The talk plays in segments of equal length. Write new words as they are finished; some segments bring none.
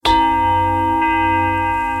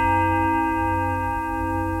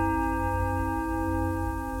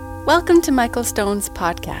Welcome to Michael Stone's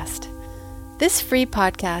podcast. This free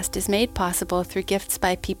podcast is made possible through gifts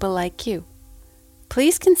by people like you.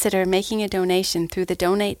 Please consider making a donation through the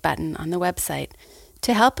donate button on the website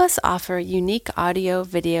to help us offer unique audio,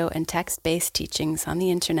 video, and text-based teachings on the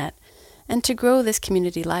internet and to grow this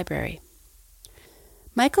community library.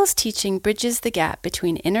 Michael's teaching bridges the gap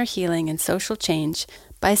between inner healing and social change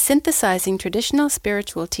by synthesizing traditional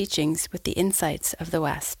spiritual teachings with the insights of the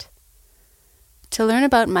West. To learn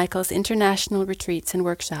about Michael's international retreats and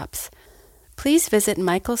workshops, please visit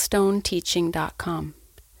michaelstoneteaching.com.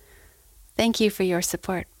 Thank you for your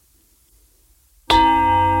support.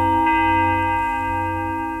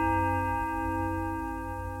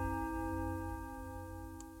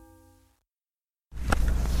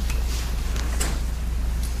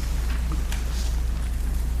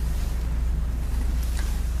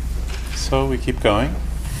 So we keep going.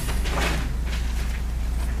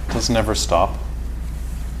 Doesn't ever stop.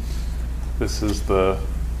 This is the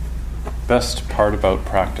best part about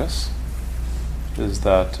practice, is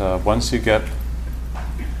that once you get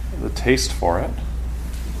the taste for it,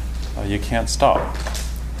 you can't stop,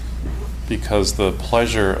 because the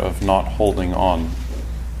pleasure of not holding on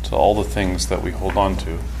to all the things that we hold on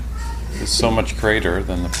to is so much greater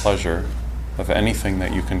than the pleasure of anything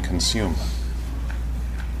that you can consume.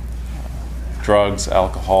 Drugs,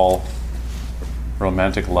 alcohol,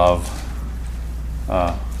 romantic love,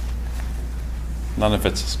 none of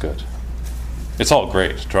it's as good. It's all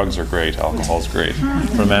great. Drugs are great, alcohol's great,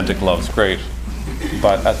 romantic love's great.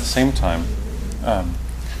 But at the same time,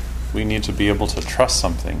 we need to be able to trust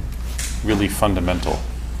something really fundamental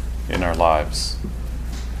in our lives.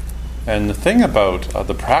 And the thing about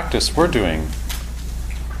the practice we're doing,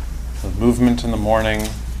 the movement in the morning,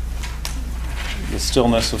 the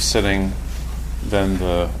stillness of sitting, then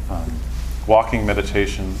the walking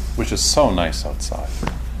meditation, which is so nice outside.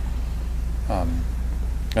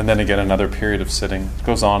 And then again, another period of sitting. It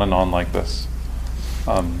goes on and on like this.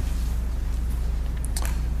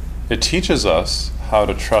 It teaches us how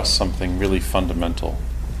to trust something really fundamental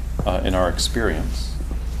in our experience.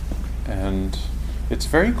 And it's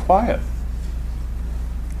very quiet.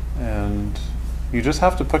 And you just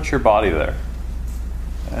have to put your body there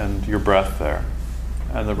and your breath there,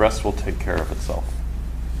 and the rest will take care of itself.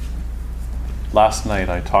 Last night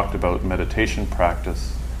I talked about meditation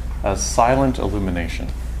practice as silent illumination.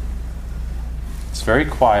 It's very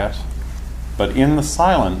quiet, but in the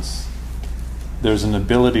silence there's an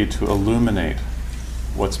ability to illuminate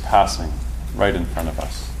what's passing right in front of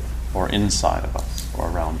us, or inside of us, or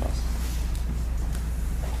around us.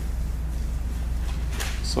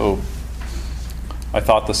 So I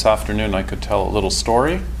thought this afternoon I could tell a little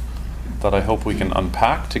story that I hope we can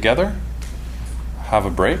unpack together, have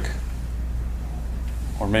a break,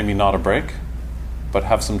 or maybe not a break, but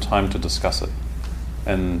have some time to discuss it.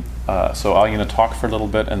 And so I'm going to talk for a little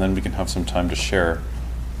bit, and then we can have some time to share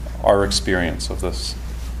our experience of this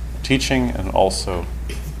teaching and also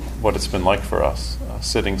what it's been like for us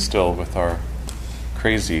sitting still with our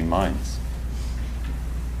crazy minds.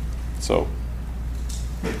 So,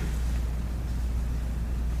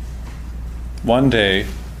 one day,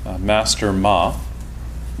 Master Ma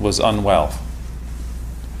was unwell.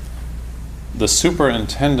 The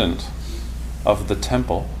superintendent of the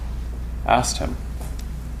temple asked him,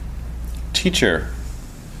 "Teacher,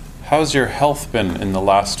 how's your health been in the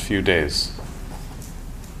last few days?"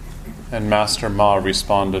 And Master Ma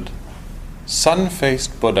responded,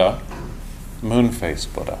 "Sun-faced Buddha,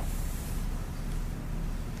 moon-faced Buddha."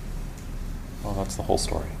 Well, that's the whole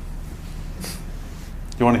story.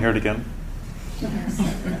 You want to hear it again?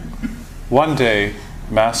 One day,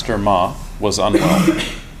 Master Ma was unwell.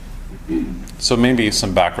 So maybe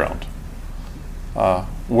some background.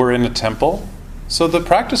 We're in a temple. So the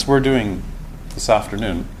practice we're doing this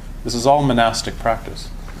afternoon, this is all monastic practice.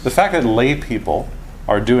 The fact that lay people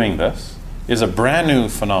are doing this is a brand new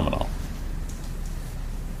phenomenon.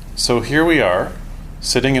 So here we are,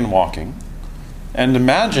 sitting and walking, and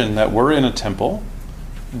imagine that we're in a temple,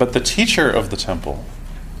 but the teacher of the temple,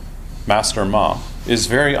 Master Ma, is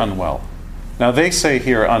very unwell. Now they say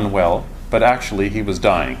here unwell, but actually he was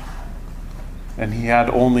dying. And he had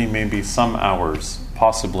only maybe some hours,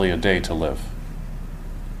 possibly a day to live.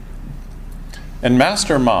 And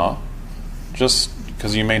Master Ma, just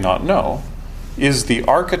because you may not know, is the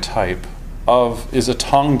archetype is a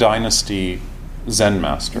Tang Dynasty Zen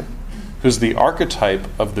master, who's the archetype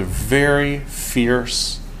of the very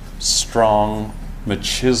fierce, strong,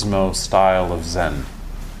 machismo style of Zen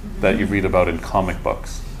that you read about in comic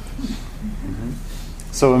books. Mm-hmm.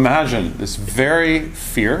 So imagine this very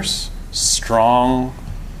fierce, strong,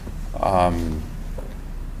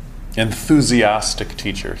 enthusiastic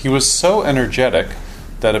teacher. He was so energetic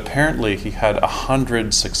that apparently he had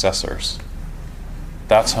 100 successors.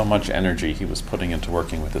 That's how much energy he was putting into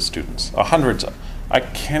working with his students. 100. I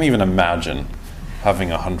can't even imagine having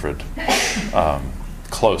 100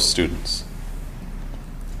 close students.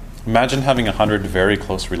 Imagine having 100 very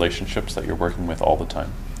close relationships that you're working with all the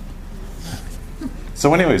time.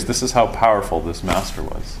 So anyways, this is how powerful this master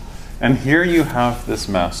was. And here you have this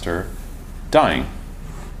master dying.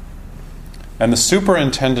 And the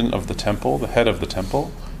superintendent of the temple, the head of the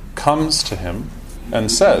temple, comes to him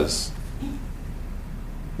and says,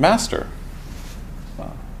 "Master,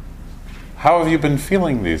 how have you been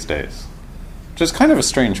feeling these days?" Which is kind of a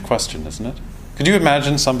strange question, isn't it? Could you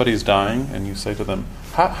imagine somebody's dying and you say to them,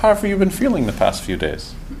 how have you been feeling the past few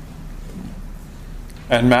days?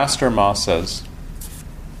 And Master Ma says,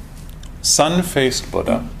 "Sun-faced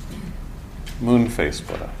Buddha, moon-faced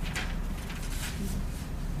Buddha."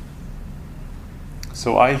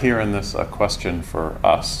 So I hear in this a question for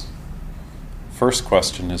us. First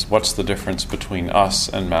question is, what's the difference between us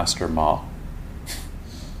and Master Ma?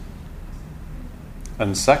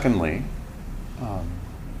 And secondly,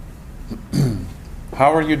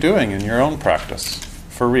 how are you doing in your own practice,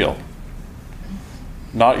 for real?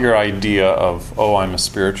 Not your idea of, oh, I'm a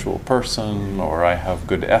spiritual person, or I have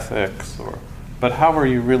good ethics, but how are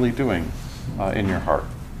you really doing in your heart?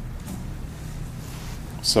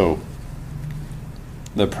 So,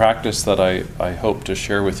 the practice that I hope to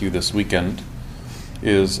share with you this weekend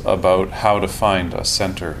is about how to find a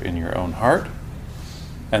center in your own heart,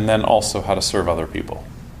 and then also how to serve other people.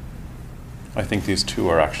 I think these two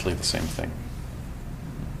are actually the same thing.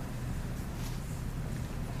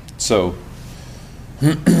 So,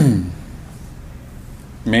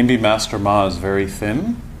 maybe Master Ma is very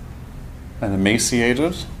thin and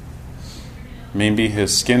emaciated. Maybe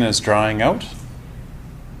his skin is drying out.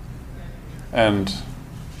 And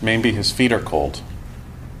maybe his feet are cold.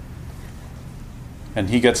 And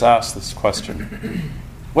he gets asked this question,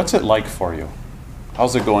 what's it like for you?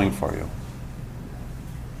 How's it going for you?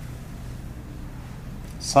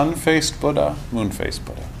 Sun-faced Buddha, moon-faced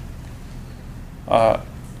Buddha.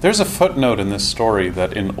 There's a footnote in this story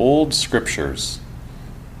that in old scriptures,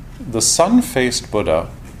 the sun-faced Buddha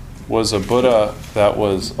was a Buddha that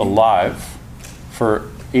was alive for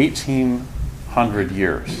 1,800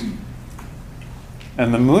 years.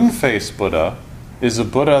 And the moon-faced Buddha is a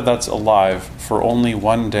Buddha that's alive for only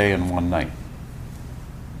 1 day and 1 night.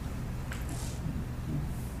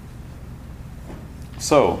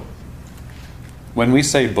 So, when we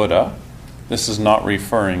say Buddha, this is not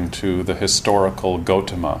referring to the historical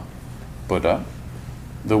Gautama Buddha.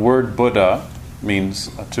 The word Buddha means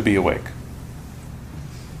to be awake.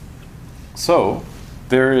 So,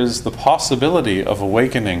 there is the possibility of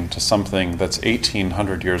awakening to something that's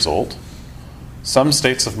 1,800 years old. Some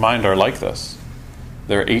states of mind are like this.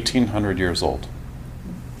 They're 1,800 years old.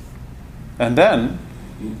 And then,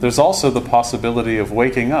 there's also the possibility of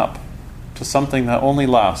waking up to something that only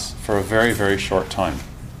lasts for a very, very short time.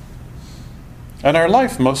 And our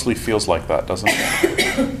life mostly feels like that, doesn't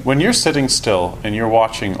it? When you're sitting still and you're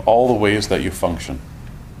watching all the ways that you function.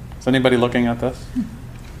 Is anybody looking at this?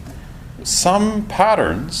 Some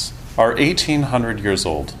patterns are 1,800 years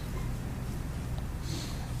old.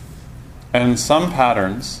 And some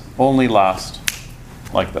patterns only last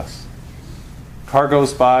like this. Car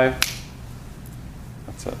goes by,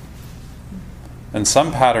 that's it. And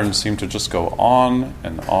some patterns seem to just go on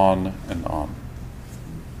and on and on.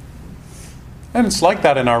 And it's like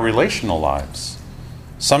that in our relational lives.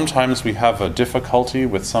 Sometimes we have a difficulty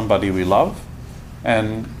with somebody we love,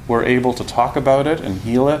 and we're able to talk about it and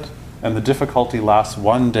heal it, and the difficulty lasts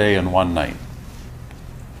 1 day and 1 night.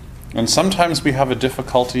 And sometimes we have a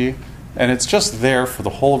difficulty, and it's just there for the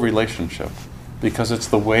whole relationship, because it's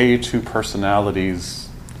the way two personalities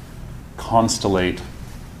constellate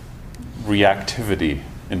reactivity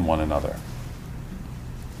in one another.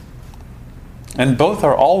 And both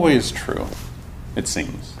are always true, it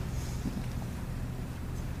seems.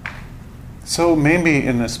 So maybe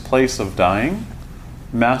in this place of dying,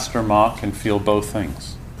 Master Ma can feel both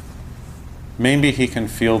things. Maybe he can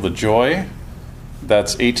feel the joy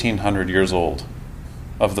that's 1,800 years old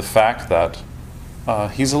of the fact that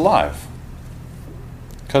he's alive.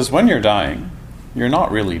 Because when you're dying, you're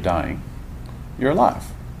not really dying, you're alive.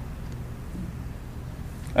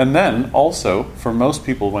 And then also, for most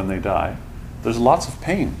people when they die, there's lots of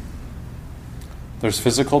pain. There's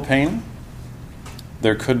physical pain,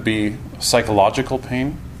 there could be psychological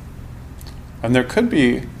pain, and there could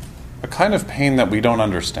be a kind of pain that we don't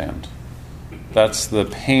understand. That's the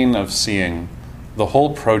pain of seeing the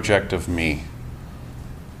whole project of me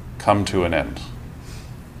come to an end.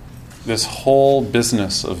 This whole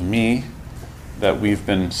business of me that we've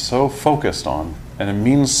been so focused on, and it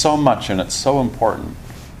means so much and it's so important,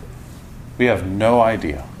 we have no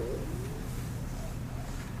idea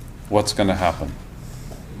what's going to happen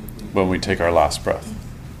when we take our last breath.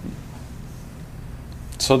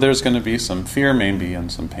 So there's going to be some fear maybe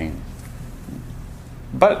and some pain.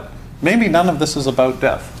 But maybe none of this is about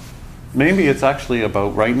death. Maybe it's actually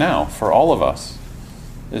about right now for all of us,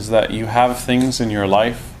 is that you have things in your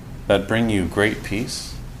life that bring you great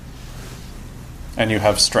peace, and you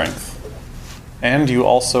have strength. And you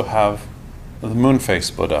also have the moon-face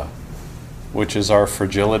Buddha, which is our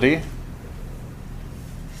fragility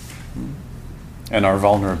and our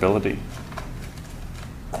vulnerability,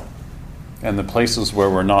 and the places where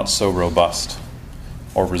we're not so robust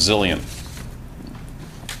or resilient.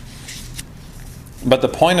 But the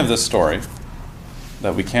point of this story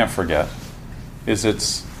that we can't forget is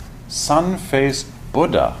it's sun-faced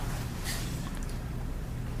Buddha,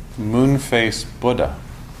 moon-faced Buddha,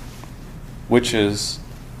 which is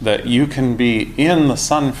that you can be in the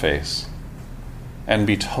sun face and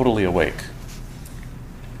be totally awake,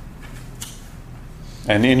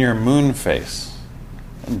 and in your moon face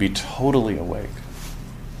and be totally awake.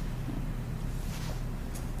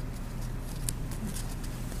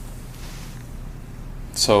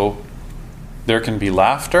 So there can be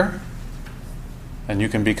laughter, and you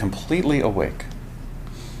can be completely awake.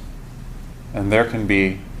 And there can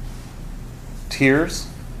be tears,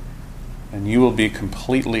 and you will be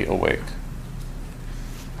completely awake.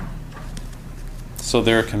 So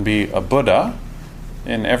there can be a Buddha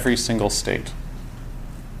in every single state.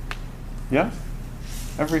 Yeah?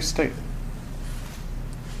 Every state.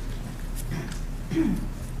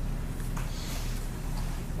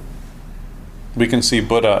 We can see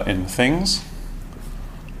Buddha in things.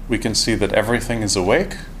 We can see that everything is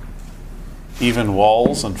awake, even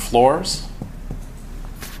walls and floors.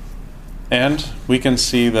 And we can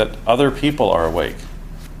see that other people are awake,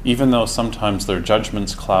 even though sometimes their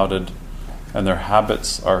judgment's clouded and their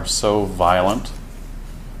habits are so violent,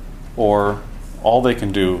 or all they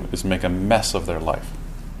can do is make a mess of their life.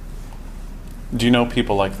 Do you know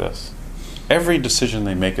people like this? Every decision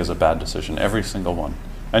they make is a bad decision, every single one.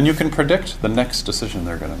 And you can predict the next decision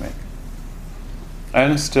they're going to make.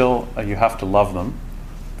 And still, you have to love them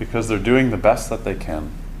because they're doing the best that they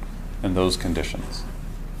can in those conditions.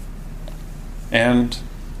 And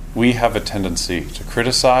we have a tendency to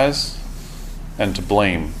criticize and to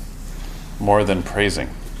blame more than praising.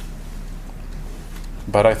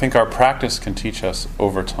 But I think our practice can teach us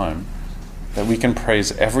over time that we can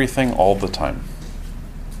praise everything all the time.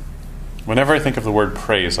 Whenever I think of the word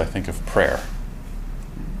praise, I think of prayer.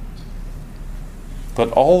 But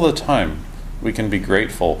all the time, we can be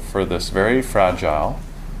grateful for this very fragile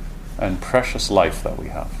and precious life that we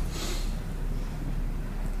have.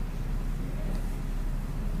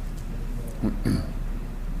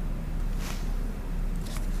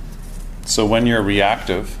 So when you're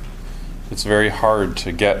reactive, it's very hard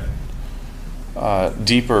to get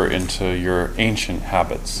deeper into your ancient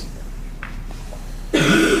habits.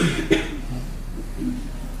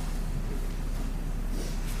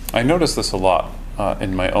 I notice this a lot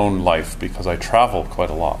in my own life because I travel quite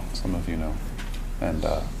a lot, some of you know. And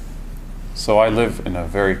so I live in a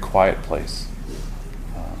very quiet place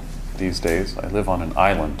these days. I live on an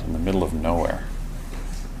island in the middle of nowhere.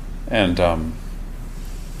 And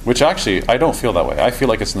which actually, I don't feel that way. I feel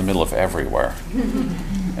like it's in the middle of everywhere.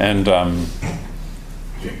 And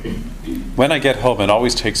when I get home, it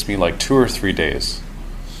always takes me like 2 or 3 days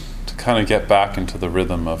to kind of get back into the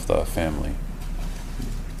rhythm of the family.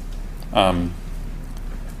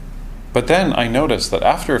 But then I notice that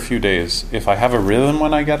after a few days, if I have a rhythm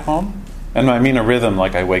when I get home, and I mean a rhythm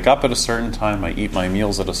like I wake up at a certain time, I eat my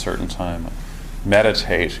meals at a certain time,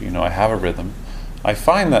 meditate, I have a rhythm, I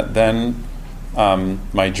find that then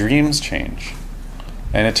my dreams change.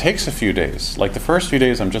 And it takes a few days. Like the first few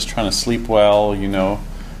days, I'm just trying to sleep well,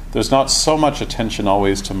 There's not so much attention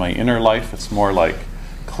always to my inner life. It's more like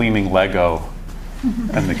cleaning Lego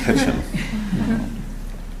and the kitchen.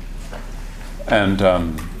 And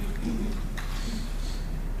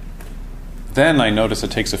then I notice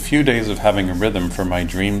it takes a few days of having a rhythm for my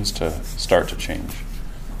dreams to start to change.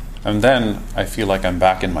 And then I feel like I'm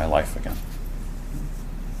back in my life again.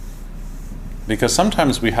 Because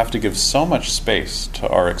sometimes we have to give so much space to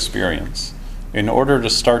our experience in order to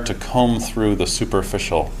start to comb through the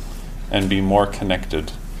superficial and be more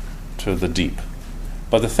connected to the deep.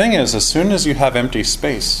 But the thing is, as soon as you have empty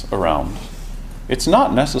space around, it's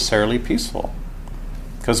not necessarily peaceful.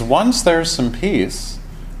 Because once there's some peace,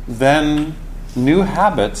 then new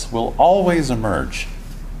habits will always emerge.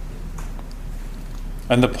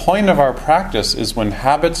 And the point of our practice is when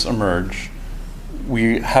habits emerge,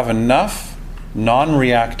 we have enough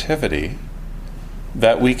non-reactivity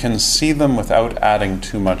that we can see them without adding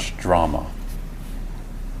too much drama,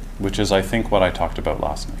 which is, I think, what I talked about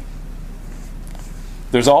last night.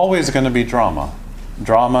 There's always going to be drama.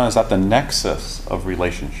 Drama is at the nexus of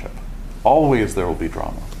relationship. Always there will be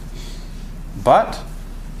drama. But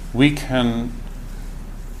we can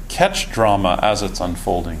catch drama as it's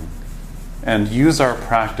unfolding and use our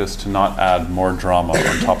practice to not add more drama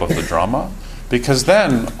on top of the drama, because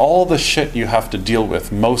then all the shit you have to deal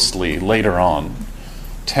with mostly later on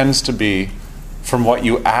tends to be from what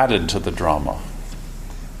you added to the drama.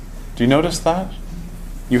 Do you notice that?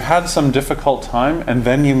 You had some difficult time and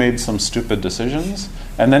then you made some stupid decisions,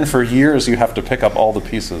 and then for years you have to pick up all the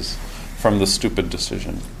pieces from the stupid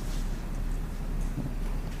decision.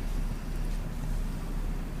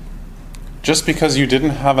 Just because you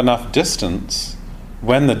didn't have enough distance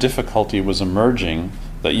when the difficulty was emerging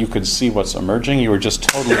that you could see what's emerging, you were just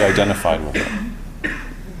totally identified with it.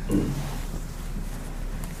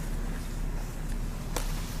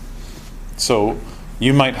 So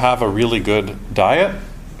you might have a really good diet.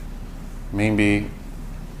 Maybe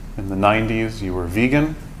in the 90s you were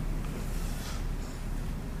vegan,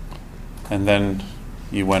 and then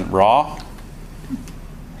you went raw,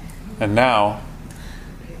 and now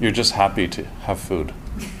you're just happy to have food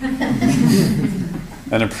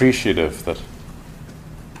and appreciative that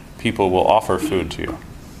people will offer food to you.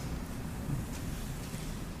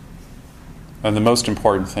 And the most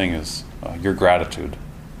important thing is your gratitude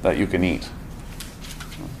that you can eat.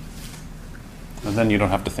 And then you don't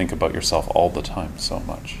have to think about yourself all the time so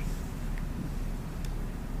much.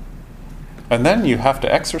 And then you have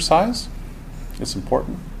to exercise. It's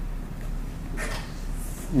important.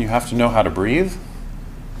 You have to know how to breathe.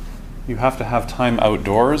 You have to have time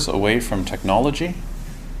outdoors away from technology.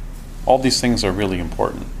 All these things are really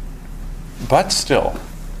important. But still,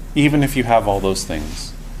 even if you have all those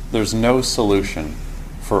things, there's no solution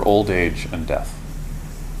for old age and death.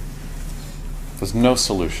 There's no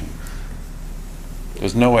solution.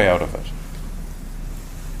 There's no way out of it.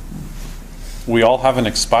 We all have an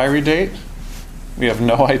expiry date. We have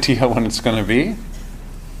no idea when it's going to be.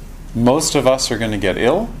 Most of us are going to get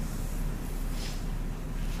ill.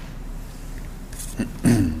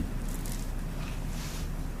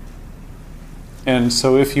 And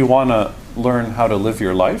so if you want to learn how to live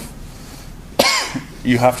your life,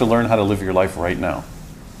 you have to learn how to live your life right now.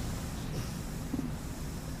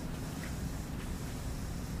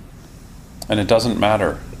 And it doesn't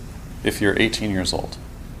matter if you're 18 years old.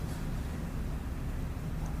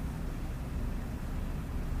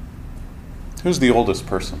 Who's the oldest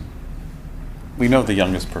person? We know the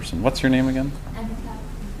youngest person. What's your name again?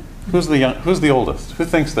 Who's the oldest? Who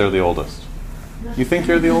thinks they're the oldest? You think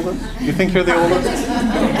you're the oldest? You think you're the oldest?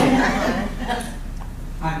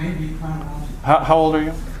 I may be chronological. How old are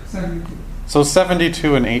you? 72. So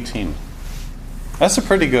 72 and 18. That's a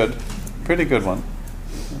pretty good one.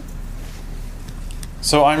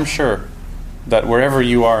 So I'm sure that wherever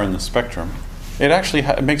you are in the spectrum, it actually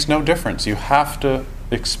it makes no difference. You have to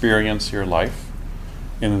experience your life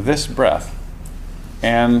in this breath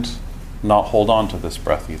and not hold on to this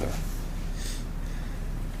breath either.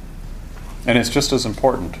 And it's just as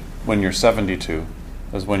important when you're 72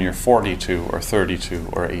 as when you're 42 or 32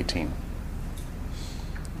 or 18.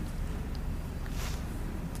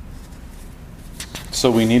 So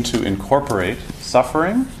we need to incorporate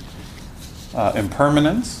suffering,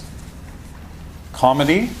 impermanence,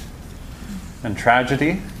 comedy, and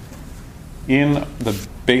tragedy in the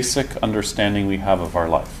basic understanding we have of our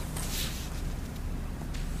life.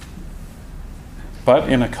 But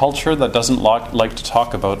in a culture that doesn't like to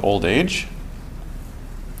talk about old age,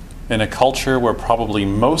 in a culture where probably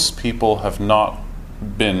most people have not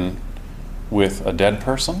been with a dead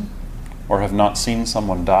person or have not seen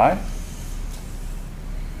someone die.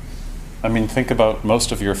 I mean, think about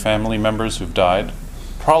most of your family members who've died.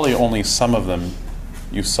 Probably only some of them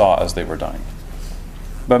you saw as they were dying.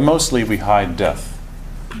 But mostly we hide death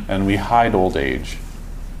and we hide old age.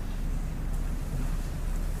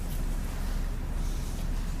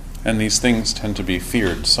 And these things tend to be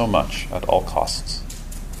feared so much at all costs.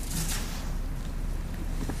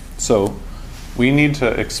 So we need to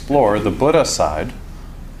explore the Buddha side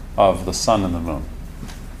of the sun and the moon.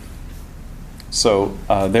 So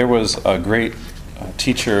there was a great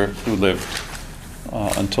teacher who lived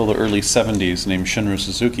until the early 70s named Shunryu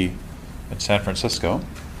Suzuki at San Francisco,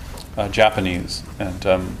 Japanese.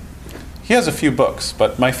 And he has a few books,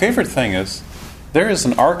 but my favorite thing is There is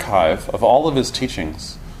an archive of all of his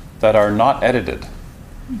teachings that are not edited.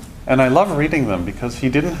 And I love reading them because he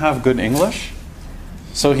didn't have good English,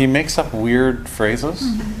 so he makes up weird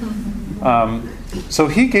phrases. So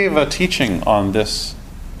he gave a teaching on this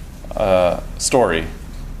story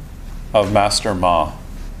of Master Ma.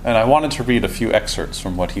 And I wanted to read a few excerpts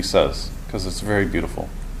from what he says, because it's very beautiful.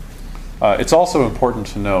 It's also important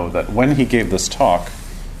to know that when he gave this talk,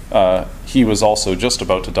 he was also just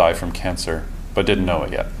about to die from cancer, but didn't know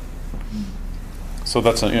it yet. So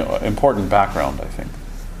that's an important background, I think.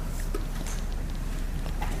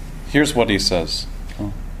 Here's what he says.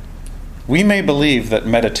 We may believe that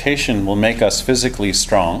meditation will make us physically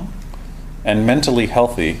strong and mentally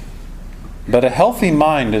healthy, but a healthy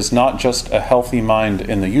mind is not just a healthy mind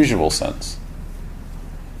in the usual sense.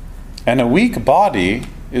 And a weak body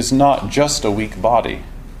is not just a weak body.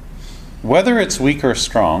 Whether it's weak or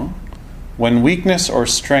strong, when weakness or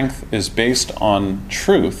strength is based on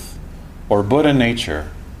truth or Buddha nature,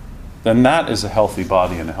 then that is a healthy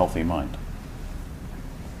body and a healthy mind.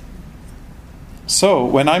 So,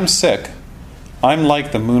 when I'm sick, I'm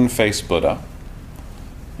like the moon-faced Buddha.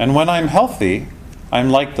 And when I'm healthy, I'm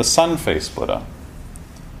like the sun-faced Buddha.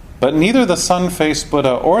 But neither the sun-faced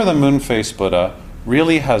Buddha or the moon-faced Buddha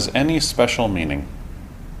really has any special meaning.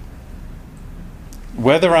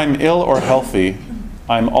 Whether I'm ill or healthy,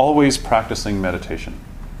 I'm always practicing meditation.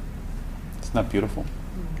 Isn't that beautiful?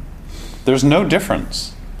 There's no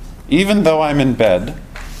difference. Even though I'm in bed,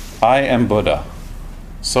 I am Buddha.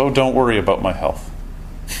 So don't worry about my health.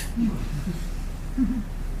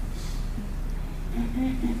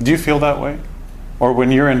 Do you feel that way? Or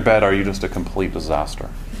when you're in bed, are you just a complete disaster?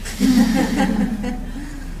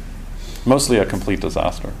 Mostly a complete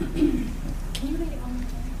disaster. Can you read it one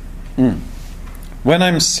more time? When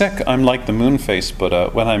I'm sick, I'm like the moon-faced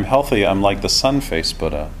Buddha. When I'm healthy, I'm like the sun-faced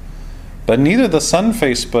Buddha. But neither the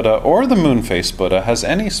sun-faced Buddha or the moon-faced Buddha has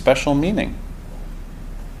any special meaning.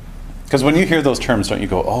 Because when you hear those terms, don't you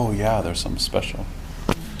go, oh yeah, there's some special.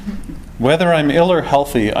 Whether I'm ill or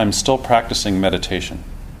healthy, I'm still practicing meditation.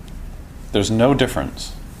 There's no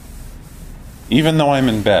difference. Even though I'm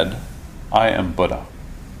in bed, I am Buddha.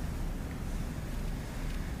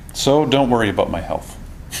 So don't worry about my health.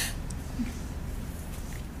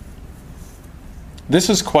 This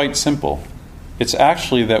is quite simple. It's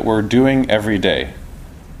actually that we're doing every day.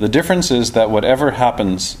 The difference is that whatever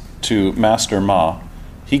happens to Master Ma,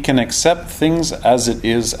 he can accept things as it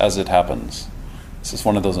is as it happens. This is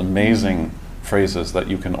one of those amazing phrases that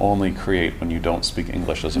you can only create when you don't speak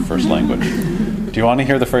English as a first language. Do you want to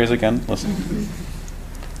hear the phrase again? Listen.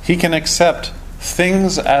 He can accept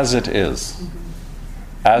things as it is,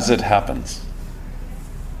 as it happens.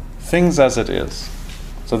 Things as it is.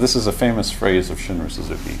 So this is a famous phrase of Shunryu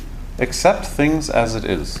Suzuki. Accept things as it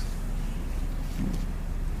is.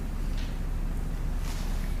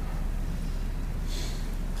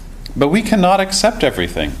 But we cannot accept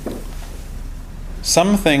everything.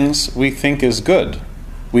 Some things we think is good,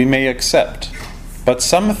 we may accept. But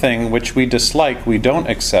something which we dislike, we don't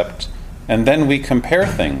accept, and then we compare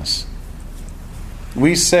things.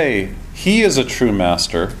 We say, he is a true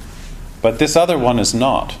master, but this other one is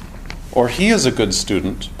not. Or he is a good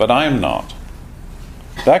student, but I am not.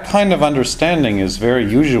 That kind of understanding is very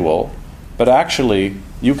usual, but actually,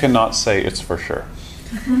 you cannot say it's for sure.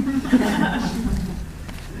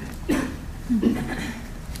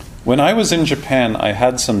 When I was in Japan, I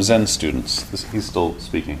had some Zen students. He's still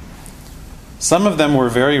speaking. Some of them were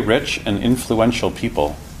very rich and influential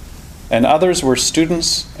people, and others were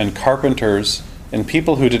students and carpenters and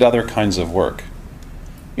people who did other kinds of work.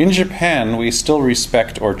 In Japan, we still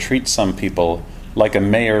respect or treat some people like a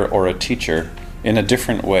mayor or a teacher in a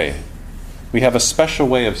different way. We have a special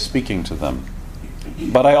way of speaking to them.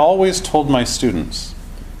 But I always told my students,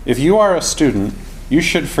 if you are a student, you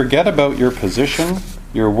should forget about your position,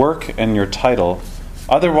 your work, and your title.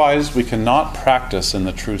 Otherwise, we cannot practice in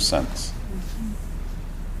the true sense.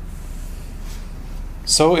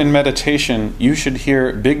 So in meditation, you should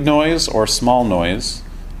hear big noise or small noise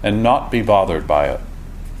and not be bothered by it.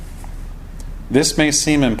 This may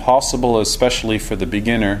seem impossible, especially for the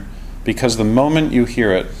beginner, because the moment you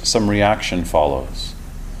hear it, some reaction follows.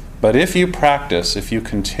 But if you practice, if you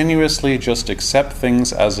continuously just accept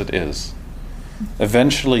things as it is,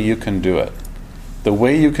 eventually you can do it. The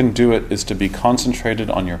way you can do it is to be concentrated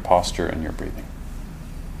on your posture and your breathing.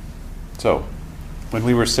 So, when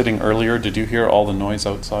we were sitting earlier, did you hear all the noise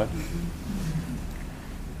outside?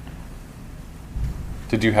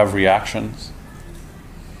 Did you have reactions?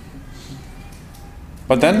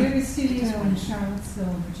 But then... There is a studio in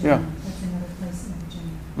Charlottesville, Virginia. Yeah. That's another place in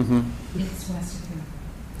Virginia. Mm-hmm. It's west of here.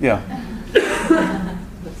 Yeah.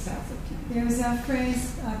 There's a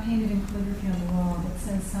phrase painted in calligraphy on the wall that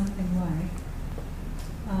says something like,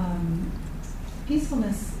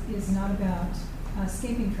 peacefulness is not about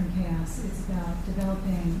escaping from chaos, it's about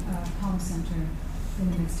developing a calm center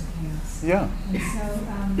in the midst of chaos. Yeah. And so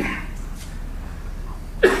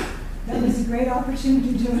that was a great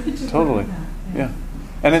opportunity to Totally. work on that. Yeah.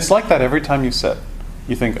 And it's like that every time you sit.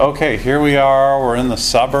 You think, okay, here we are, we're in the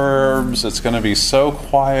suburbs, it's going to be so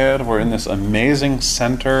quiet, we're in this amazing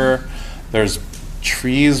center, there's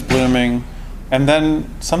trees blooming, and then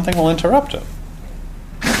something will interrupt it.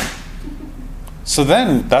 So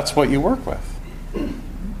then that's what you work with.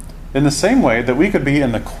 In the same way that we could be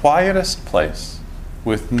in the quietest place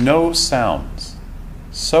with no sounds,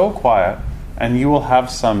 so quiet, and you will have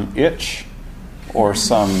some itch or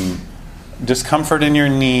some discomfort in your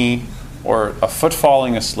knee or a foot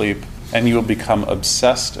falling asleep, and you will become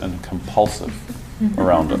obsessed and compulsive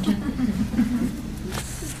around it.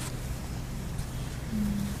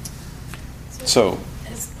 So,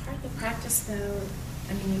 as part of the practice, though,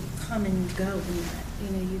 I mean, you come and you go in that. You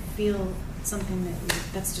know, you feel something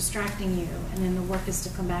that's distracting you, and then the work is to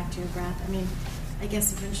come back to your breath. I mean, I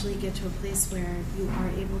guess eventually you get to a place where you are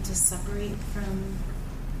able to separate from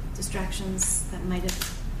distractions that might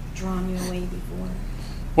have drawn you away before.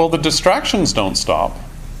 well, the distractions don't stop,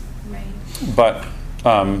 Right. but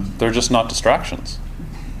they're just not distractions.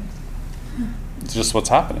 It's just what's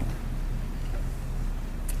happening.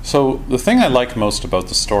 So the thing I like most about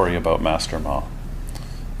the story about Master Ma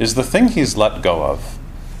is the thing he's let go of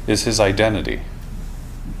is his identity.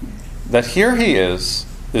 That here he is,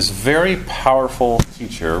 this very powerful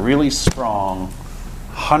teacher, really strong,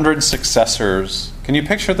 100 successors. Can you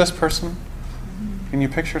picture this person? Can you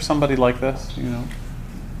picture somebody like this? You know?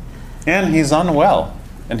 And he's unwell,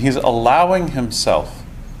 and he's allowing himself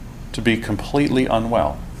to be completely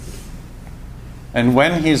unwell. And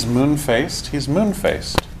when he's moon-faced, he's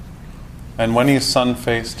moon-faced. And when he's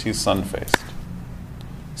sun-faced, he's sun-faced.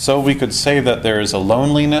 So we could say that there is a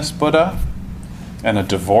loneliness Buddha, and a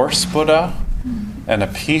divorce Buddha, and a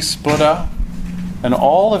peace Buddha, and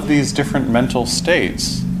all of these different mental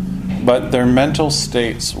states. But they're mental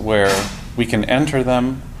states where we can enter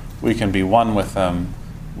them, we can be one with them,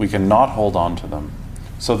 we can not hold on to them,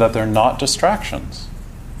 so that they're not distractions.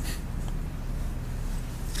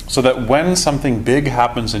 So that when something big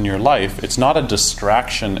happens in your life, it's not a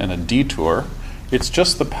distraction and a detour, it's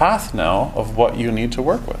just the path now of what you need to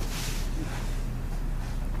work with.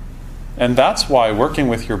 And that's why working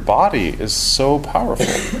with your body is so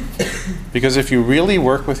powerful. Because if you really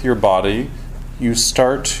work with your body, you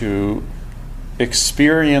start to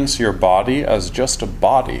experience your body as just a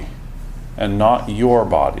body and not your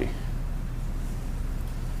body.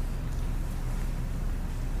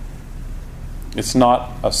 It's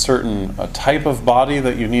not a certain type of body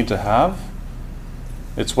that you need to have.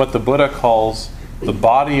 It's what the Buddha calls the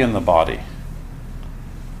body in the body.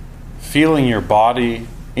 Feeling your body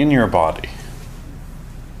in your body.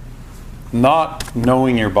 Not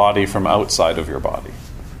knowing your body from outside of your body.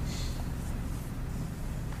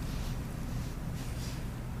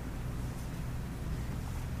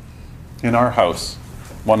 In our house,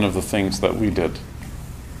 one of the things that we did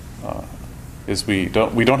is we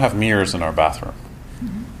don't have mirrors in our bathroom.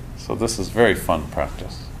 So this is very fun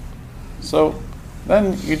practice. So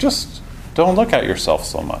then you just don't look at yourself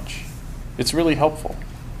so much. It's really helpful.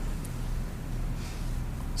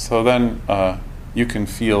 So then you can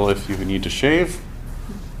feel if you need to shave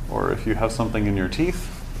or if you have something in your teeth,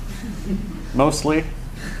 mostly.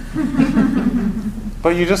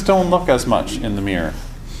 But you just don't look as much in the mirror.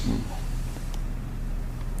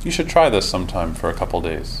 You should try this sometime for a couple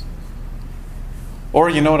days. Or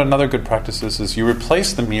you know what another good practice is you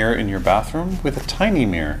replace the mirror in your bathroom with a tiny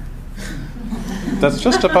mirror. That's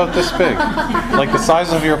just about this big, like the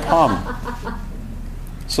size of your palm.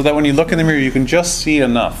 So that when you look in the mirror, you can just see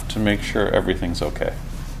enough to make sure everything's okay.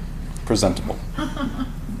 Presentable.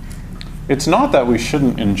 It's not that we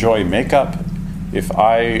shouldn't enjoy makeup. If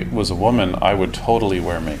I was a woman, I would totally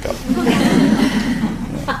wear makeup.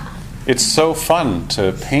 It's so fun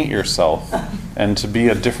to paint yourself and to be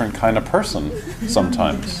a different kind of person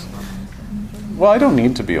sometimes. Well, I don't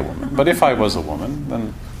need to be a woman, but if I was a woman,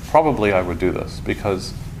 then probably I would do this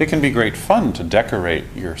because it can be great fun to decorate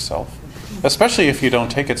yourself, especially if you don't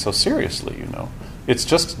take it so seriously, you know. It's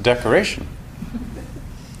just decoration.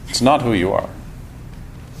 It's not who you are.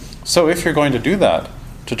 So if you're going to do that,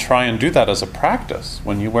 to try and do that as a practice,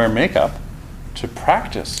 when you wear makeup, to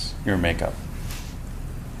practice your makeup.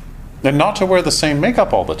 And not to wear the same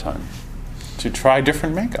makeup all the time. To try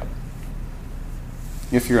different makeup.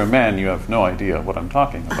 If you're a man, you have no idea what I'm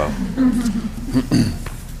talking about.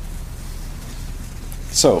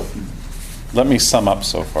 So, let me sum up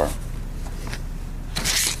so far.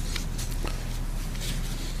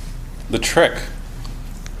 The trick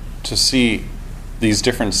to see these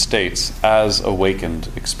different states as awakened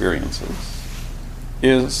experiences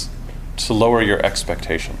is to lower your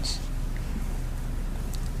expectations.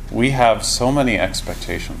 We have so many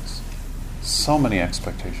expectations. So many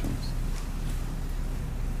expectations.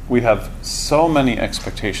 We have so many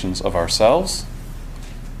expectations of ourselves,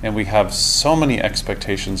 and we have so many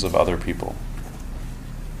expectations of other people.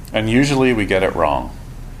 And usually we get it wrong.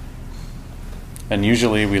 And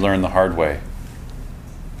usually we learn the hard way.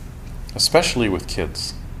 Especially with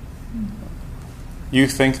kids. You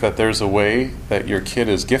think that there's a way that your kid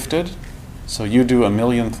is gifted, so you do a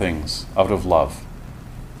million things out of love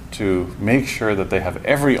to make sure that they have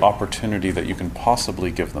every opportunity that you can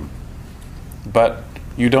possibly give them. But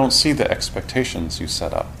you don't see the expectations you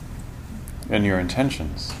set up and your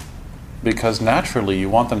intentions, because naturally you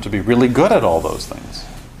want them to be really good at all those things.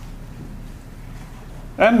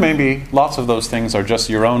 And maybe lots of those things are just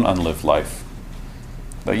your own unlived life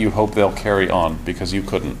that you hope they'll carry on because you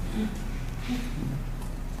couldn't.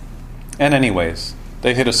 And anyways,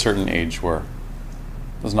 they hit a certain age where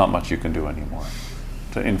there's not much you can do anymore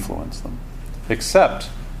to influence them, except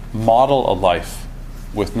model a life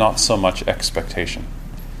with not so much expectation.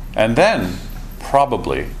 And then,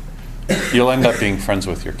 probably, you'll end up being friends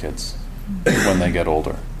with your kids when they get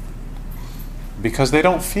older. Because they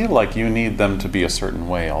don't feel like you need them to be a certain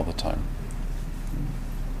way all the time.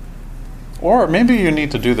 Or maybe you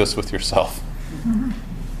need to do this with yourself.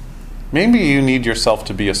 Maybe you need yourself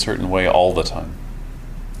to be a certain way all the time.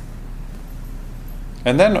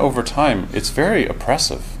 And then over time, it's very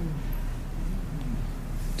oppressive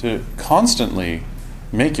to constantly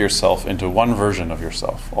make yourself into one version of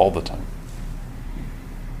yourself all the time.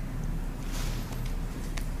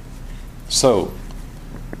 So,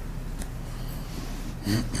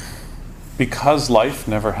 because life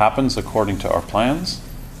never happens according to our plans,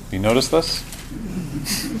 you notice this?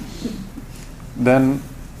 Then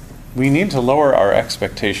we need to lower our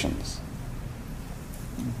expectations.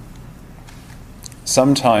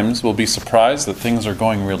 Sometimes we'll be surprised that things are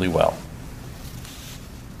going really well.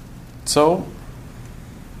 So,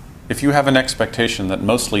 if you have an expectation that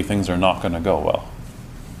mostly things are not going to go well,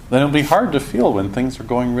 then it'll be hard to feel when things are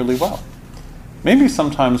going really well. Maybe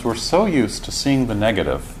sometimes we're so used to seeing the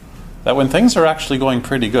negative that when things are actually going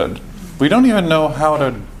pretty good, we don't even know how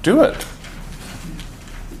to do it.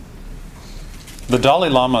 The Dalai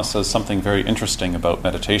Lama says something very interesting about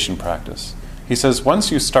meditation practice. He says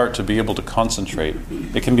once you start to be able to concentrate,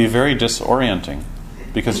 it can be very disorienting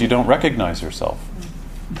because you don't recognize yourself.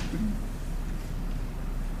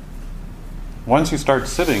 Once you start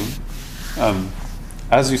sitting,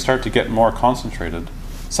 as you start to get more concentrated,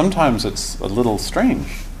 sometimes it's a little strange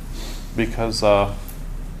because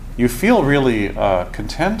you feel really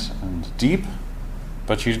content and deep,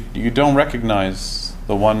 but you don't recognize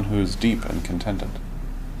the one who's deep and contented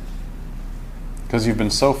because you've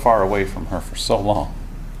been so far away from her for so long.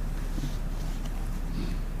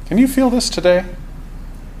 Can you feel this today?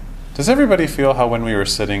 Does everybody feel how when we were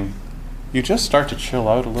sitting, you just start to chill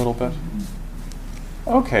out a little bit?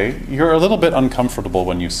 Okay, you're a little bit uncomfortable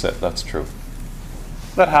when you sit, that's true.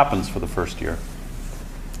 That happens for the first year.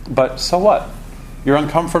 But so what? You're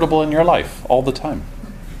uncomfortable in your life all the time.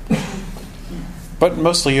 But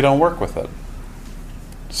mostly you don't work with it.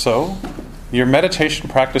 So, your meditation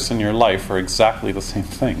practice and your life are exactly the same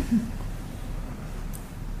thing.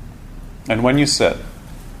 And when you sit,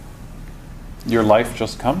 your life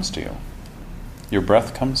just comes to you. Your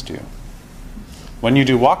breath comes to you. When you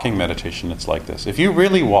do walking meditation, it's like this. If you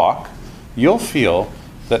really walk, you'll feel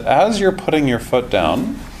that as you're putting your foot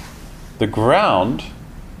down, the ground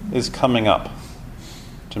is coming up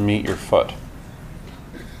to meet your foot,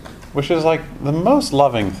 which is like the most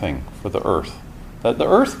loving thing for the earth. That the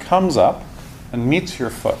earth comes up and meets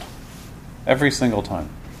your foot every single time.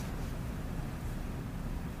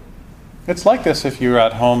 It's like this if you're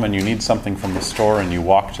at home and you need something from the store and you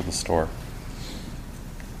walk to the store.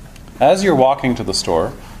 As you're walking to the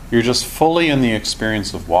store, you're just fully in the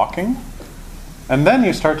experience of walking, and then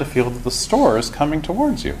you start to feel that the store is coming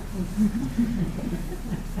towards you.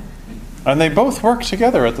 And they both work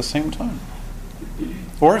together at the same time.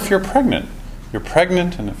 Or if you're pregnant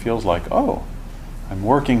and it feels like, oh, I'm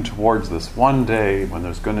working towards this one day when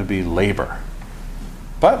there's going to be labor.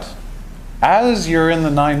 But as you're in the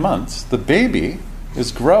 9 months, the baby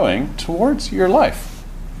is growing towards your life.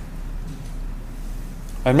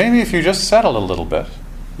 And maybe if you just settle a little bit,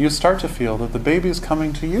 you start to feel that the baby is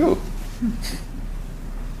coming to you.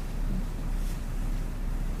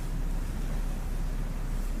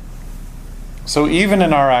 So even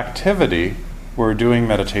in our activity, we're doing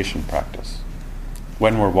meditation practice.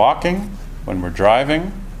 When we're walking, when we're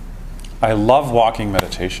driving, I love walking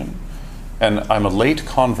meditation. And I'm a late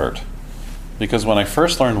convert, because when I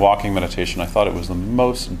first learned walking meditation, I thought it was the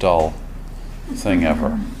most dull thing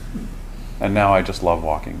ever. And now I just love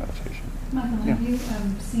walking meditation. Michael, have you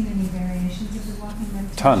seen any variations of the walking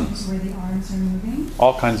meditation? Tons. Where the arms are moving?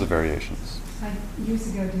 All kinds of variations. I years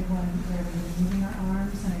ago did one where we were moving our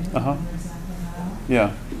arms, and I don't remember exactly how.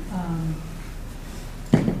 Yeah.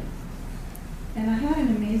 And I had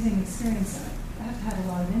an amazing experience. I've had a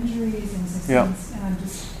lot of injuries, and so Yeah. since, and I'm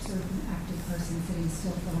just sort of an active person, sitting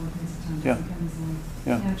still for long periods of time Yeah. becomes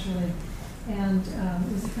Yeah. naturally. And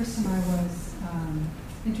it was the first time I was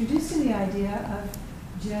introduced to the idea of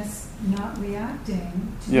just not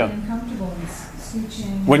reacting to Yeah. being uncomfortable and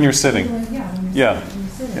scooching. When and you're sitting. Yeah, when Yeah.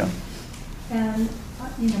 you're sitting. Yeah. And,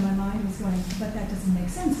 my mind was going, but that doesn't make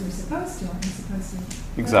sense. We're supposed to. Aren't we supposed to?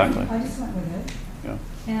 But Exactly. I just went with it. Yeah.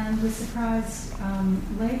 And was surprised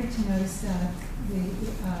later to notice that the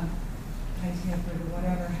tight hip or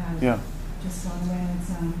whatever had Yeah. just gone away on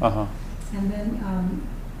its own. Uh-huh. And then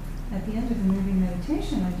at the end of the moving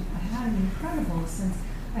meditation, I had an incredible sense.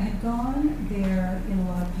 I had gone there in a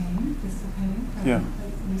lot of pain, physical pain, from Yeah.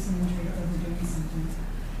 a recent injury or overdoing something.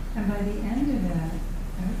 And by the end of it,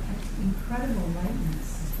 incredible lightness.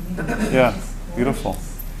 Yeah, Just beautiful.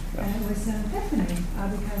 gorgeous. Yeah. And it was an epiphany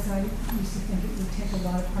because I used to think it would take a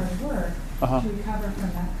lot of hard work Uh-huh. to recover from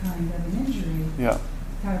that kind of an injury. Yeah.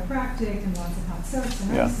 Chiropractic and lots of hot soaps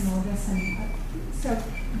and Yeah. ice and all this, and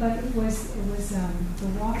but it was the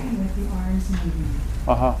walking with the arms moving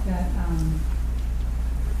Uh-huh. that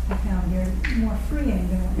I found very more freeing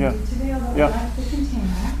than what Yeah. we do today. Although Yeah. I like the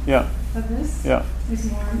container Yeah. of this, Yeah.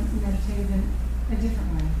 is more meditative in a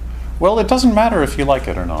different way. Well, it doesn't matter if you like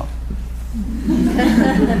it or not.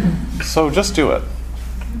 So just do it.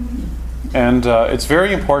 And it's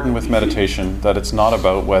very important with meditation that it's not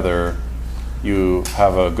about whether you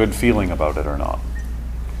have a good feeling about it or not.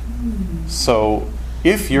 So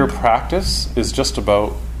if your practice is just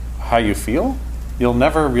about how you feel, you'll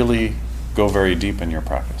never really go very deep in your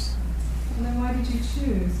practice. And then why did you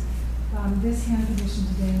choose this hand position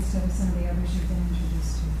today instead of some of the others you've been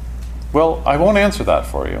introduced to? Well, I won't answer that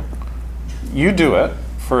for you. You do it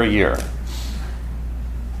for a year.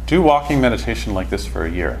 Do walking meditation like this for a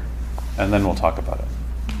year, and then we'll talk about it.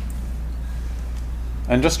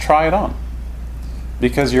 And just try it on.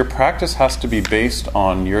 Because your practice has to be based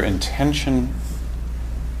on your intention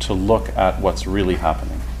to look at what's really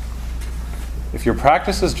happening. If your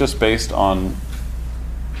practice is just based on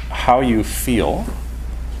how you feel,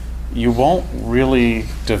 you won't really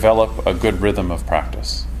develop a good rhythm of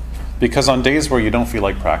practice. Because on days where you don't feel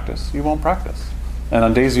like practice, you won't practice. And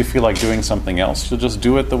on days you feel like doing something else, you'll just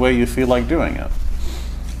do it the way you feel like doing it.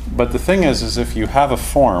 But the thing is if you have a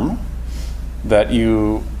form that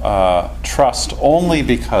you trust only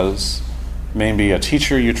because maybe a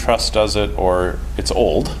teacher you trust does it or it's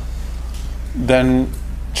old, then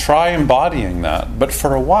try embodying that, but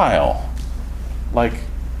for a while, like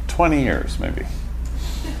 20 years maybe.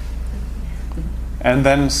 And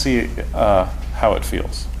then see how it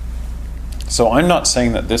feels. So I'm not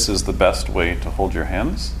saying that this is the best way to hold your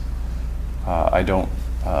hands. I'm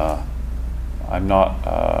not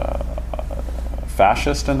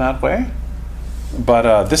fascist in that way,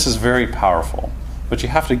 but this is very powerful. But you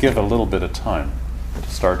have to give a little bit of time to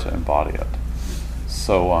start to embody it.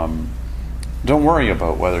 So don't worry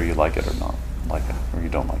about whether you like it or not like it, or you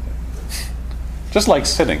don't like it. Just like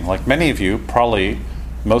sitting, like many of you, probably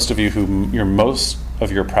most of you most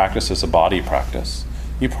of your practice is a body practice,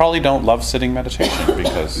 you probably don't love sitting meditation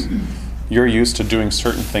because you're used to doing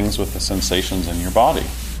certain things with the sensations in your body.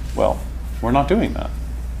 Well, we're not doing that.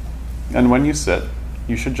 And when you sit,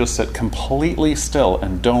 you should just sit completely still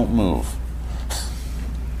and don't move.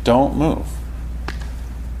 Don't move.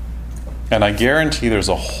 And I guarantee there's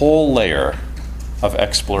a whole layer of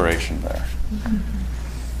exploration there.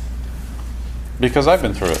 Because I've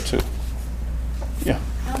been through it too. Yeah.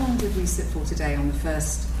 How long did we sit for today on the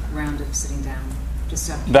first round of sitting down?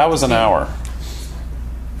 That was an hour.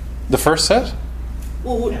 The first set?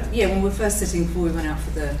 Well, yeah, when we were first sitting before we went out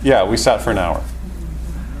for the... Yeah, we sat for an hour.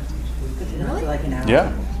 Really? Like an hour.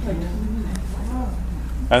 Yeah.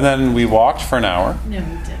 And then we walked for an hour. No,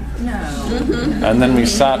 we didn't. No. And then we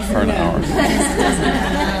sat for an hour.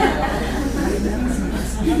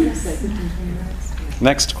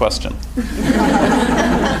 Next question.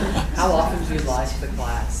 How often do you lie to the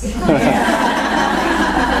class?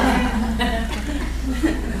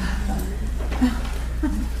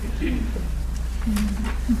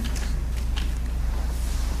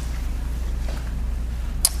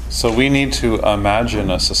 So we need to imagine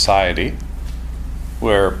a society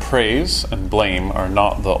where praise and blame are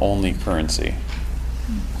not the only currency,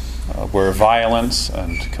 where violence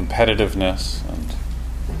and competitiveness and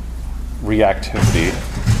reactivity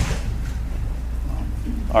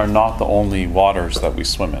are not the only waters that we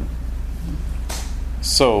swim in.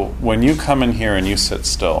 So when you come in here and you sit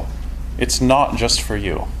still, it's not just for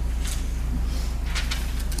you.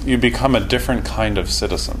 You become a different kind of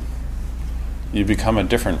citizen. You become a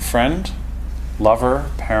different friend, lover,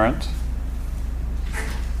 parent,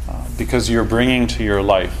 because you're bringing to your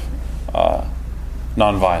life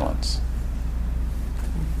nonviolence.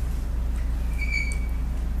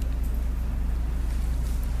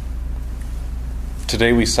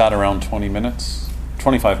 Today we sat around 25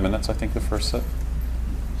 minutes, I think, the first sit.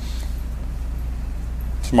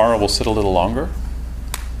 Tomorrow we'll sit a little longer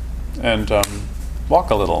and walk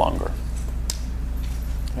a little longer.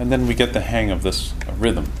 And then we get the hang of this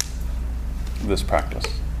rhythm, this practice.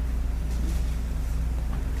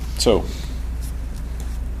 So,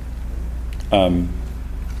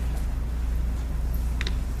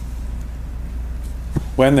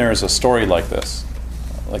 when there's a story like this,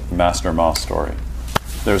 like the Master Ma story,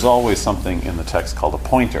 there's always something in the text called a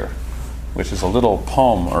pointer, which is a little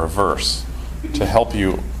poem or a verse to help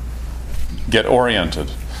you get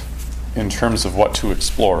oriented in terms of what to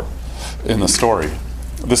explore in the story.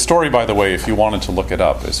 The story, by the way, if you wanted to look it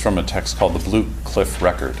up, is from a text called the Blue Cliff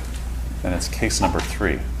Record, and it's case number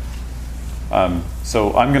 3.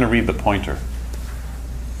 So I'm going to read the pointer,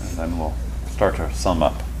 and then we'll start to sum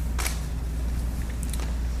up.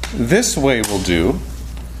 This way will do.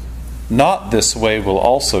 Not this way will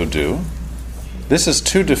also do. This is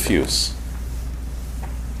too diffuse.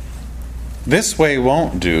 This way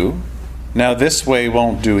won't do. Now this way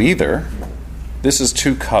won't do either. This is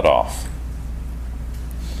too cut off.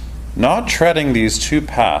 Not treading these two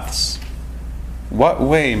paths, what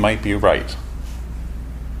way might be right?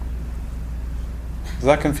 Is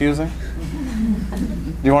that confusing?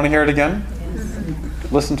 Do you want to hear it again?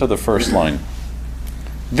 Yes. Listen to the first line.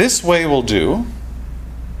 This way will do.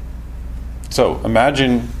 So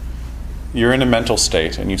imagine you're in a mental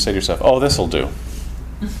state and you say to yourself, oh, this will do.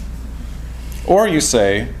 Or you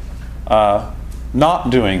say, not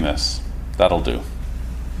doing this, that'll do.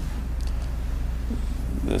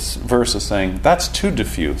 This verse is saying, that's too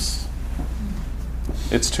diffuse.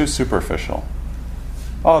 It's too superficial.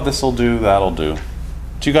 Oh, this'll do, that'll do.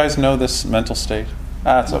 Do you guys know this mental state?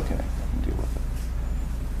 That's okay. I can deal with it.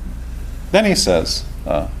 Then he says,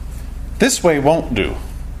 this way won't do.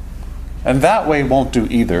 And that way won't do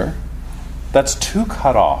either. That's too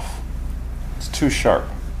cut off. It's too sharp.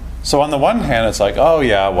 So on the one hand, it's like, oh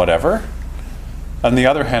yeah, whatever. On the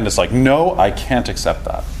other hand, it's like, no, I can't accept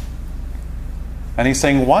that. And he's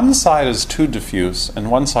saying one side is too diffuse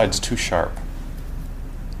and one side's too sharp.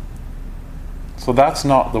 So that's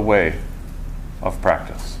not the way of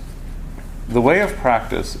practice. The way of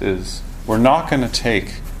practice is we're not going to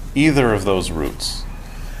take either of those routes.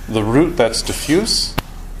 The route that's diffuse,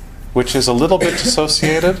 which is a little bit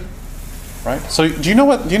dissociated, right? So do you know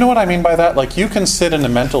what I mean by that? Like you can sit in a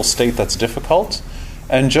mental state that's difficult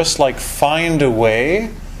and just like find a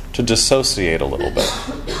way to dissociate a little bit.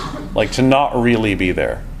 Like to not really be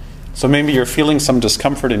there. So maybe you're feeling some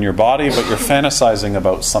discomfort in your body, but you're fantasizing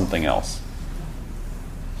about something else.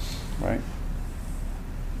 Right?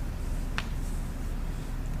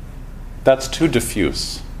 That's too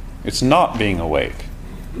diffuse. It's not being awake.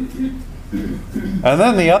 And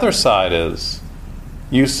then the other side is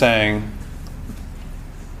you saying,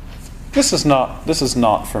 this is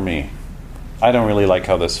not for me. I don't really like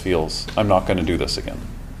how this feels. I'm not going to do this again.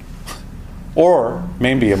 Or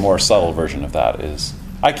maybe a more subtle version of that is,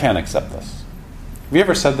 I can't accept this. Have you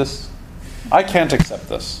ever said this? I can't accept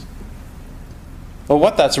this. Well,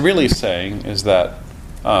 what that's really saying is that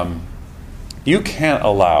you can't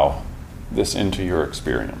allow this into your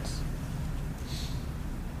experience.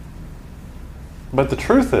 But the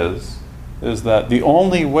truth is that the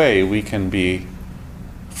only way we can be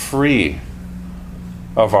free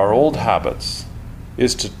of our old habits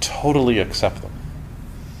is to totally accept them.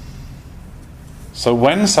 So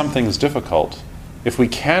when something's difficult, if we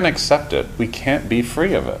can't accept it, we can't be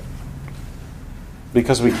free of it.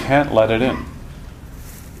 Because we can't let it in.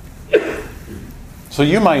 So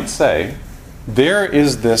you might say, there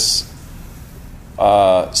is this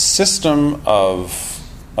system of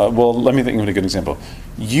well, let me think of a good example.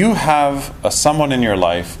 You have someone in your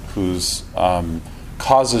life who's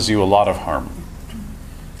causes you a lot of harm.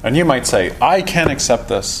 And you might say, I can't accept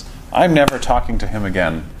this. I'm never talking to him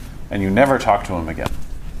again. And you never talk to him again.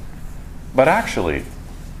 But actually,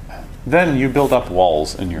 then you build up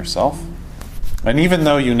walls in yourself. And even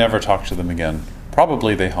though you never talk to them again,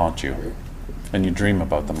 probably they haunt you. And you dream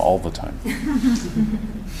about them all the time.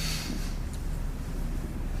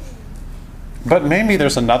 But maybe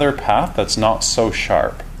there's another path that's not so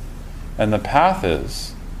sharp. And the path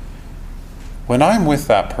is, when I'm with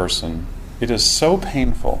that person, it is so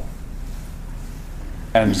painful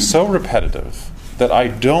and so repetitive that I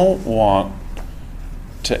don't want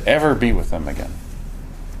to ever be with them again.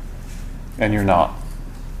 And you're not.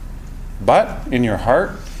 But in your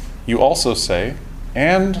heart, you also say,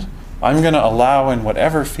 and I'm going to allow in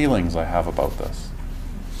whatever feelings I have about this.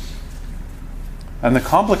 And the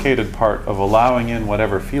complicated part of allowing in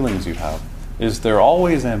whatever feelings you have is they're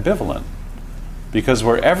always ambivalent. Because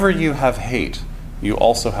wherever you have hate, you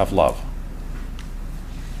also have love.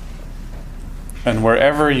 And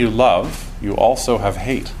wherever you love, you also have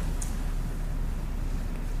hate.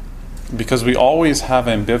 Because we always have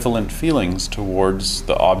ambivalent feelings towards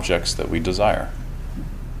the objects that we desire.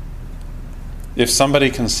 If somebody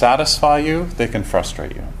can satisfy you, they can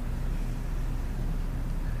frustrate you.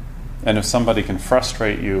 And if somebody can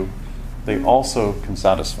frustrate you, they also can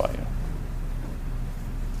satisfy you.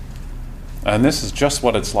 And this is just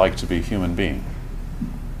what it's like to be a human being.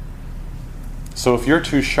 So if you're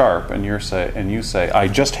too sharp and you say, I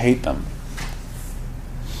just hate them,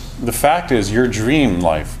 the fact is your dream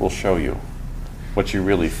life will show you what you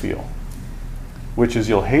really feel. Which is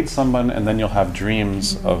you'll hate someone and then you'll have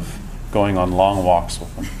dreams of going on long walks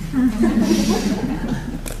with them.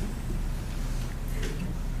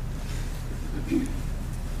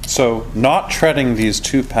 So, not treading these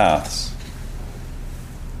two paths,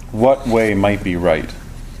 what way might be right?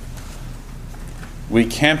 We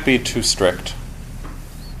can't be too strict,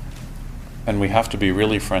 and we have to be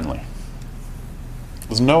really friendly.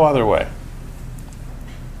 There's no other way.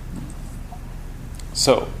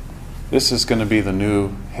 So, this is going to be the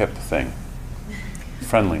new hip thing.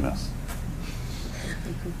 Friendliness.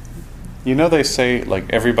 You know they say, like,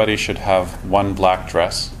 everybody should have one black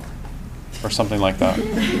dress? Or something like that.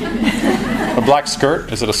 A black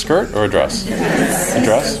skirt? Is it a skirt or a dress? A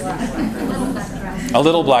dress? A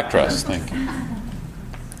little black dress, thank you.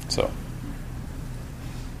 So,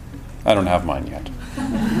 I don't have mine yet.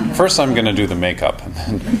 First I'm going to do the makeup and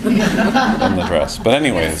then the dress. But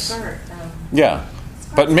anyways, yeah.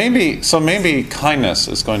 But maybe kindness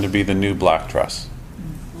is going to be the new black dress.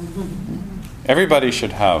 Everybody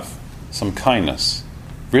should have some kindness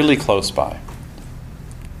really close by.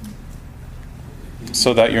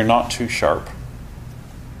 So that you're not too sharp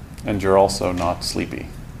and you're also not sleepy.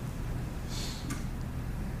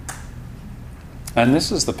 And this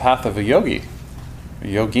is the path of a yogi, a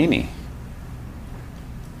yogini,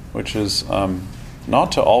 which is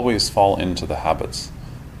not to always fall into the habits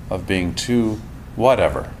of being too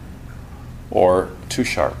whatever or too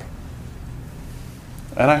sharp.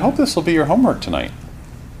 And I hope this will be your homework tonight.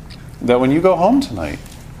 That when you go home tonight,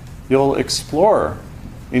 you'll explore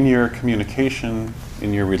in your communication,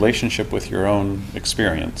 in your relationship with your own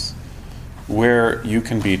experience, where you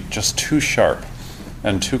can be just too sharp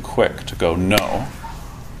and too quick to go no,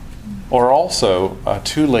 or also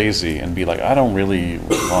too lazy and be like, I don't really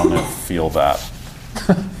want to feel that.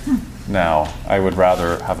 Now, I would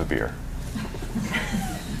rather have a beer.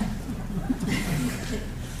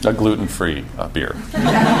 A gluten-free beer.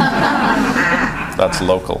 That's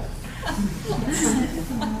local.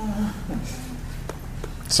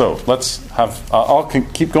 So let's have, I'll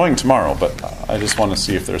keep going tomorrow, but I just want to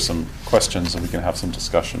see if there's some questions and we can have some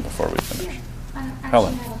discussion before we finish. I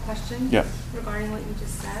Helen. actually have a question regarding what you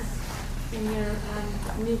just said. In your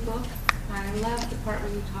new book, I love the part where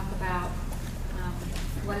you talk about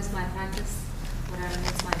what is my practice, whatever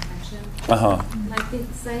is my intention. And I think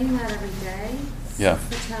saying that every day sets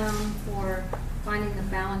the tone for finding the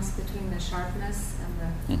balance between the sharpness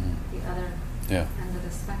and the other end of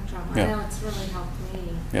the spectrum. I know it's really helped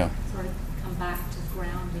me sort of come back to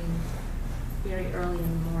grounding very early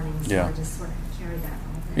in the morning, so I just sort of carry that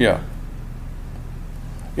all day.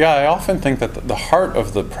 Yeah, I often think that the heart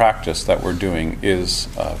of the practice that we're doing is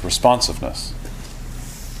responsiveness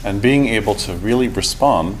and being able to really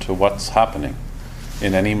respond to what's happening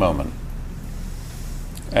in any moment.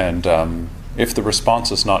 And if the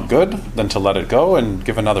response is not good, then to let it go and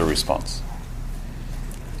give another response.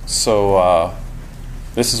 So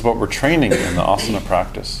this is what we're training in the asana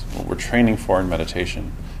practice, what we're training for in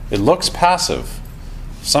meditation. It looks passive,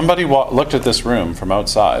 somebody looked at this room from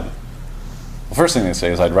outside, the first thing they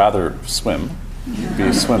say is, I'd rather swim,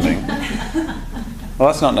 be swimming. Well,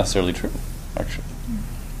 that's not necessarily true, actually.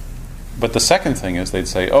 But the second thing is they'd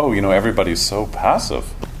say, oh, everybody's so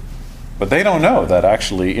passive. But they don't know that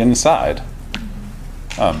actually inside,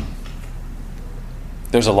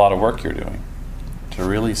 there's a lot of work you're doing to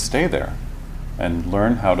really stay there and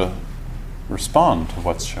learn how to respond to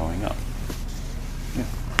what's showing up. Yeah.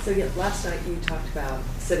 So last night you talked about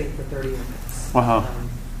sitting for 30 minutes. Uh-huh.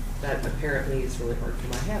 That apparently is really hard for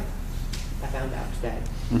my hip. I found out today.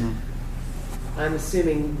 Mm-hmm. I'm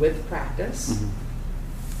assuming with practice,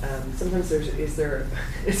 Mm-hmm. Sometimes is there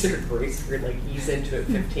a grace period, like ease into it,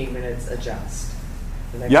 15 minutes, adjust.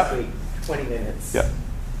 The next week, 20 minutes,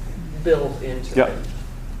 build into it.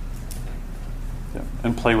 Yeah.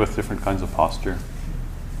 And play with different kinds of posture.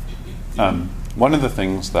 One of the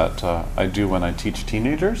things that I do when I teach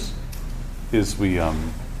teenagers is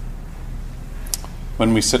when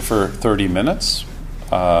we sit for 30 minutes,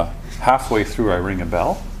 halfway through I ring a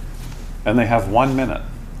bell, and they have 1 minute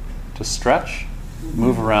to stretch,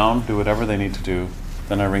 move around, do whatever they need to do,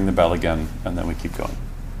 then I ring the bell again, and then we keep going.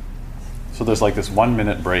 So there's like this 1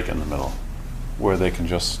 minute break in the middle where they can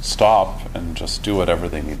just stop and just do whatever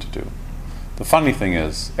they need to do. The funny thing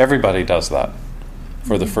is, everybody does that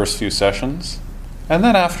for the first few sessions, and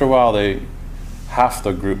then after a while, half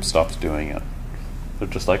the group stops doing it. They're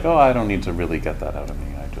just like, oh, I don't need to really get that out of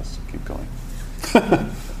me. I just keep going.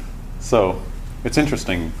 So it's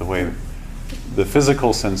interesting the way the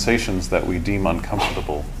physical sensations that we deem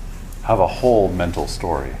uncomfortable have a whole mental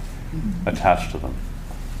story attached to them.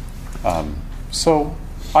 So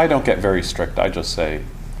I don't get very strict. I just say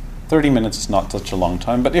 30 minutes is not such a long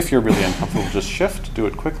time, but if you're really uncomfortable, just shift, do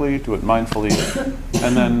it quickly, do it mindfully,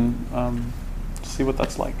 and then see what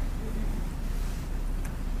that's like.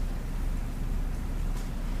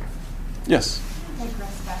 Yes?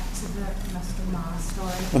 Digress back to the Mr. Ma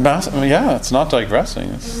story. Yeah, it's not digressing.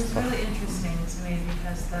 It was really interesting to me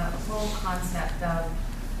because the whole concept of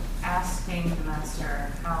asking the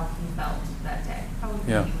master how he felt that day, how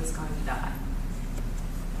he was going to die,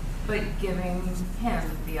 but giving him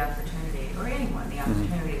the opportunity, or anyone the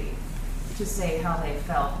opportunity, to say how they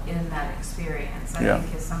felt in that experience, I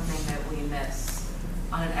think is something that we miss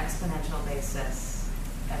on an exponential basis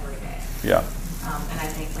every day. Yeah. And I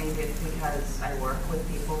think maybe it's because I work with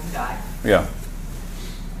people who die. Yeah.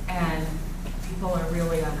 And people are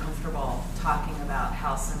really uncomfortable talking about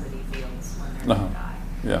how somebody feels when they're going to die.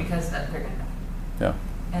 Yeah. Because they're going to die. Yeah.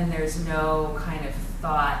 And there's no kind of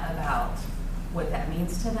thought about what that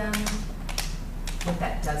means to them, what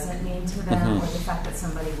that doesn't mean to them, or the fact that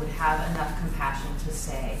somebody would have enough compassion to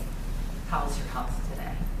say, how's your health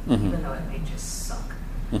today? Even though it may just suck.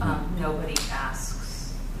 Nobody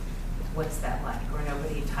asks, what's that like? Or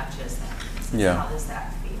nobody touches them. How does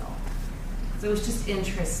that feel? So it was just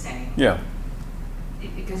interesting. Yeah.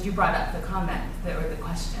 Because you brought up the comment, or the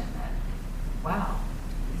question that, wow,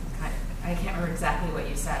 I can't remember exactly what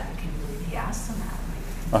you said, but can you believe he asked them that?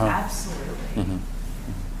 Like, absolutely.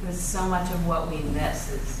 Because so much of what we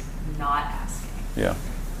miss is not asking. Yeah.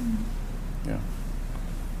 Yeah.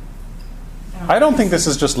 I don't think this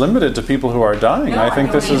is just limited to people who are dying. No, I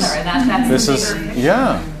think this is. That's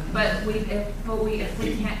yeah. But if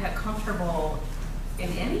we can't get comfortable in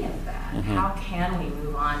any of that, how can we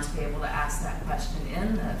move on to be able to ask that question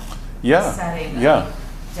in the setting of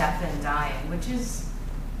death and dying, which is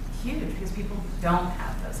huge because people don't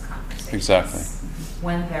have those conversations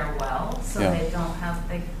when they're well, so they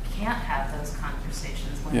can't have those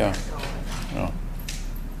conversations when they're ill with them.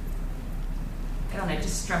 I don't know, it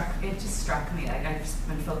just struck me. I've just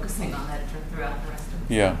been focusing on that throughout the rest of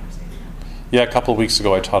the conversation. Yeah, a couple of weeks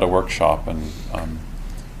ago I taught a workshop, and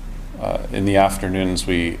in the afternoons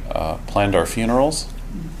we planned our funerals.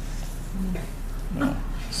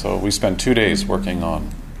 So we spent 2 days working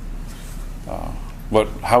on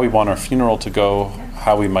how we want our funeral to go,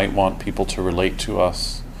 how we might want people to relate to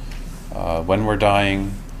us when we're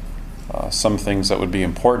dying, some things that would be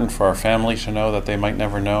important for our family to know that they might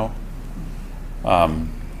never know. And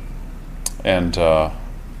it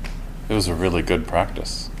was a really good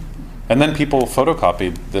practice. And then people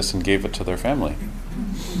photocopied this and gave it to their family.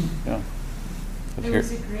 Yeah. There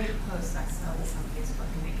was a great post, I saw this on Facebook,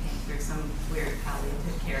 and it came through some weird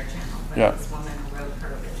palliative care channel, but this woman wrote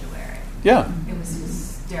her obituary. Yeah. It was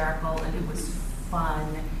hysterical, and it was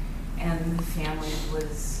fun, and the family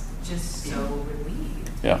was just so relieved.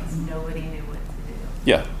 Yeah. Because nobody knew what to do.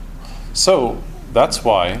 Yeah. So that's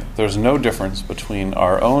why there's no difference between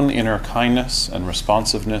our own inner kindness and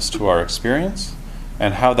responsiveness to our experience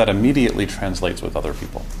and how that immediately translates with other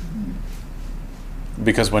people.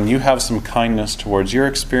 Because when you have some kindness towards your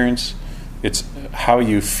experience, it's how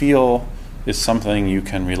you feel is something you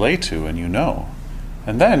can relate to and you know.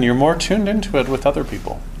 And then you're more tuned into it with other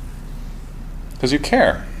people. Because you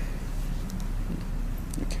care.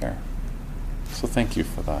 You care. So thank you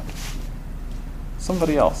for that.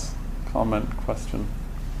 Somebody else? Comment, question?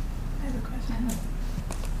 I have a question.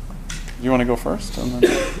 You want to go first? And then you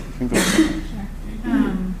can go second.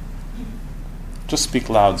 Sure. Just speak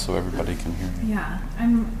loud so everybody can hear you. Yeah,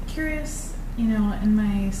 I'm curious, in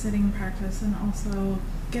my sitting practice and also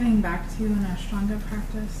getting back to an Ashtanga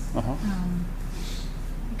practice.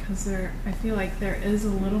 Because I feel like there is a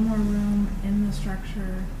little more room in the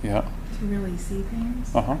structure to really see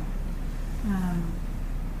things.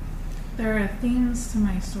 There are themes to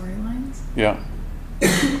my storylines. Yeah.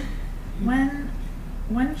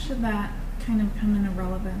 When should that kind of come into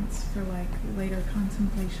relevance for like later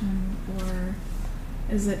contemplation, or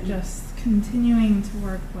is it just continuing to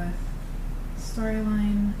work with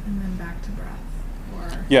storyline and then back to breath?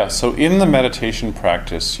 Yeah, so in the meditation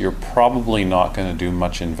practice, you're probably not going to do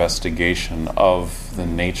much investigation of the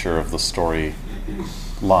nature of the story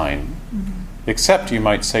line, except you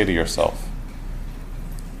might say to yourself,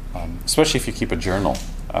 especially if you keep a journal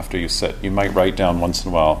after you sit, you might write down once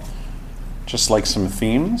in a while just like some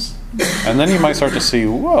themes, and then you might start to see,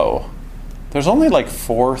 whoa, there's only like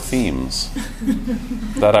 4 themes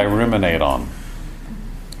that I ruminate on.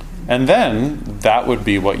 And then that would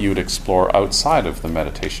be what you would explore outside of the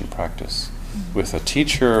meditation practice with a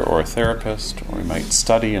teacher or a therapist, or you might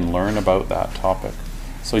study and learn about that topic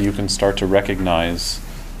so you can start to recognize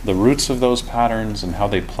the roots of those patterns and how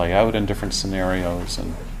they play out in different scenarios,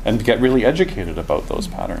 and get really educated about those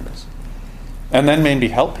patterns. And then maybe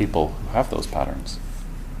help people who have those patterns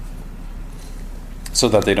so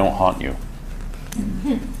that they don't haunt you.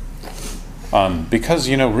 Because,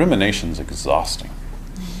 rumination's exhausting.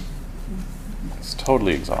 It's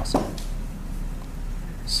totally exhausting.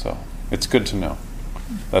 So it's good to know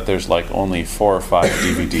that there's like only 4 or 5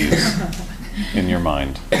 DVDs in your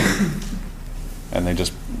mind. And they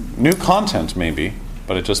just, new content maybe,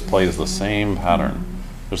 but it just plays the same pattern.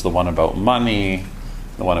 There's the one about money,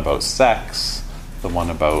 the one about sex, the one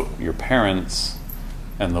about your parents,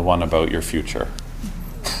 and the one about your future.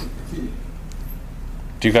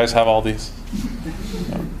 Do you guys have all these?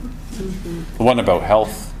 No. The one about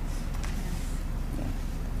health.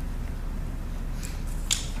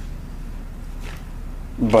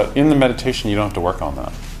 But in the meditation, you don't have to work on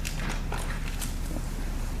that.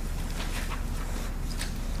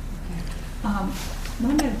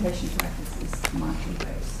 My meditation practice is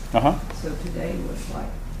mantra-based. So today was like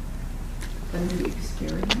a new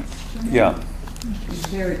experience for me. Yeah. It was a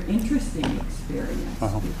very interesting experience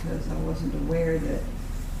because I wasn't aware that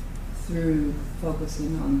through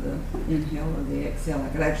focusing on the inhale or the exhale, I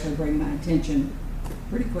could actually bring my attention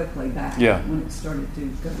pretty quickly back when it started to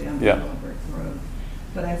go down the lower throat.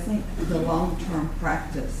 But I think the long-term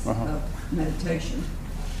practice of meditation,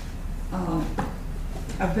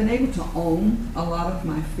 I've been able to own a lot of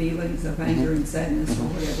my feelings of anger and sadness or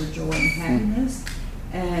whatever, joy and happiness.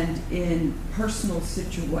 And in personal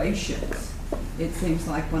situations, it seems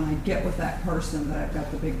like when I get with that person that I've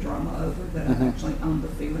got the big drama over, that I've actually owned the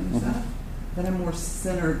feelings of, that I'm more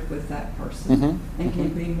centered with that person and can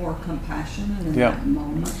be more compassionate in that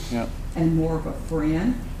moment and more of a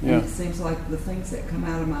friend. And it seems like the things that come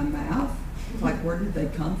out of my mouth, like where did they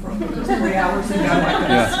come from? Because 3 hours ago I could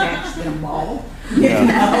have snatched them all.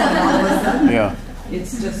 And all of a sudden,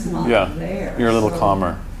 it's just not there. You're a little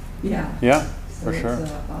calmer. Yeah. For sure.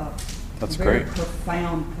 That's great. Very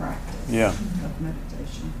profound practice of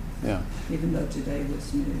meditation. Yeah. Even though today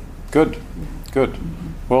was new. Good.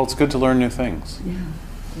 Well, it's good to learn new things.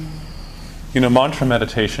 Mantra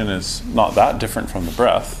meditation is not that different from the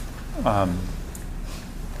breath.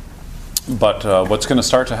 But what's going to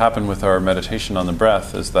start to happen with our meditation on the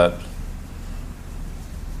breath is that,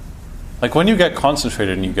 like when you get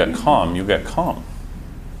concentrated and you get calm.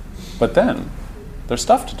 But then there's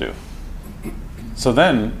stuff to do. So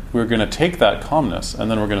then we're going to take that calmness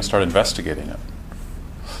and then we're going to start investigating it.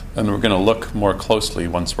 And we're going to look more closely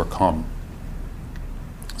once we're calm.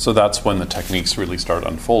 So that's when the techniques really start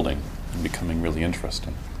unfolding and becoming really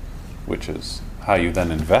interesting, which is how you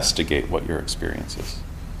then investigate what your experience is.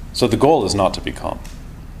 So the goal is not to be calm.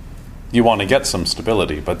 You want to get some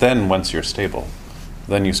stability, but then once you're stable,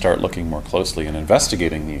 then you start looking more closely and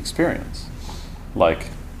investigating the experience. Like,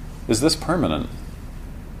 is this permanent?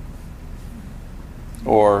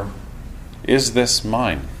 Or is this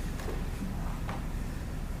mine?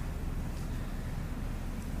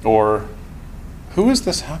 Or who is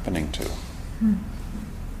this happening to?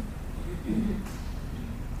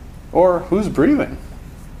 Or who's breathing?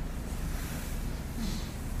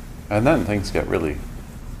 And then things get really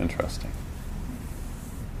interesting.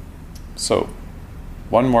 So,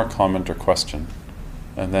 one more comment or question,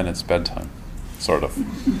 and then it's bedtime, sort of. I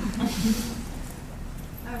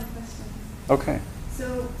have a question. Okay.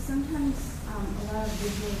 So sometimes a lot of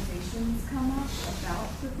visualizations come up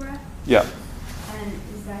about the breath. Yeah. And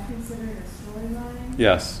is that considered a storyline?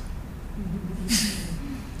 Yes.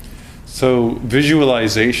 So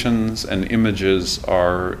visualizations and images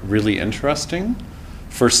are really interesting.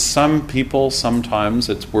 For some people, sometimes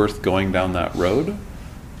it's worth going down that road.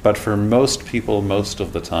 But for most people, most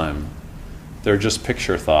of the time, they're just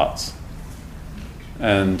picture thoughts.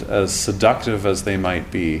 And as seductive as they might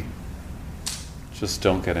be, just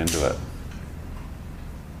don't get into it.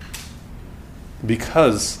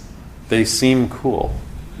 Because they seem cool.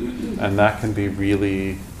 And that can be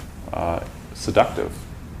really seductive.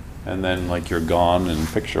 And then like you're gone in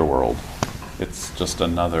picture world. It's just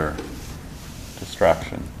another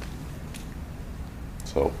distraction.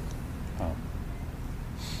 So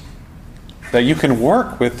that you can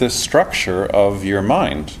work with this structure of your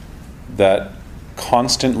mind that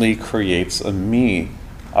constantly creates a me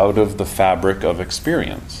out of the fabric of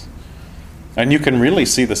experience. And you can really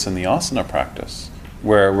see this in the asana practice,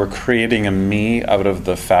 where we're creating a me out of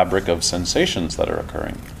the fabric of sensations that are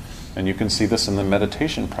occurring. And you can see this in the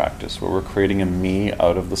meditation practice, where we're creating a me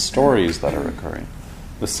out of the stories that are occurring.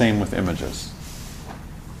 The same with images.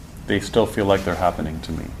 They still feel like they're happening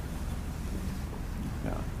to me.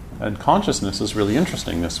 And consciousness is really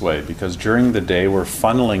interesting this way, because during the day we're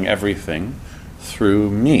funneling everything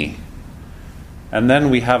through me. And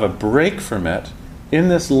then we have a break from it in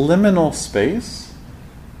this liminal space,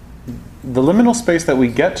 the liminal space that we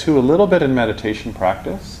get to a little bit in meditation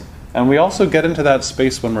practice, and we also get into that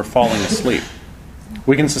space when we're falling asleep.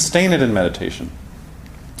 We can sustain it in meditation.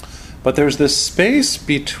 But there's this space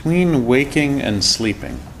between waking and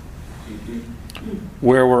sleeping,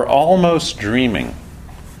 where we're almost dreaming,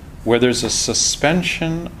 where there's a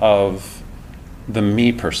suspension of the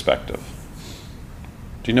me perspective.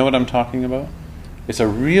 Do you know what I'm talking about? It's a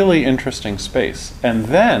really interesting space. And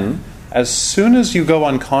then, as soon as you go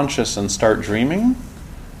unconscious and start dreaming,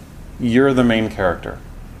 you're the main character.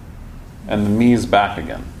 And the me's back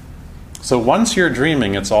again. So once you're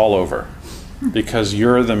dreaming, it's all over. Because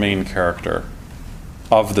you're the main character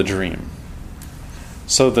of the dream.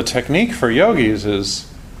 So the technique for yogis is,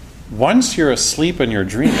 once you're asleep and you're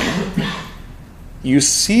dreaming, you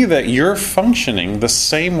see that you're functioning the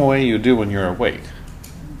same way you do when you're awake.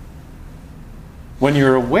 When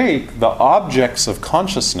you're awake, the objects of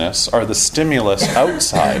consciousness are the stimulus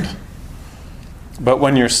outside. But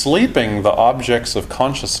when you're sleeping, the objects of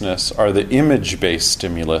consciousness are the image-based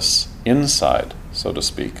stimulus inside, so to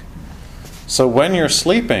speak. So when you're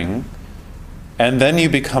sleeping, and then you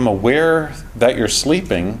become aware that you're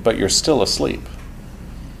sleeping, but you're still asleep,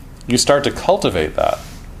 you start to cultivate that.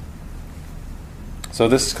 So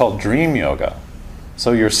this is called dream yoga.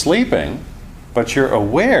 So you're sleeping, but you're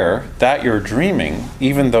aware that you're dreaming,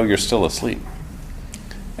 even though you're still asleep.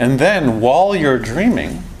 And then while you're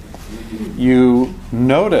dreaming, you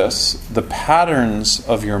notice the patterns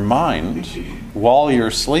of your mind while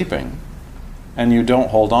you're sleeping, and you don't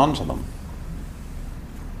hold on to them.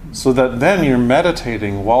 So that then you're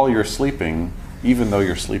meditating while you're sleeping, even though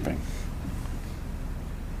you're sleeping.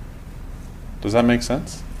 Does that make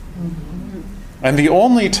sense? Mm-hmm. And the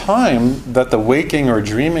only time that the waking or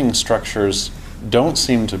dreaming structures don't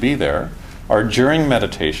seem to be there are during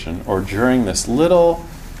meditation or during this little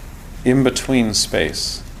in-between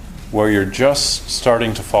space where you're just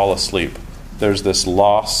starting to fall asleep. There's this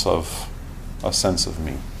loss of a sense of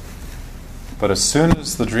me. But as soon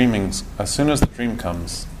as the dream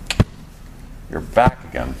comes, you're back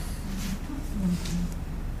again.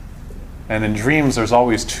 And in dreams, there's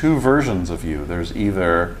always two versions of you. There's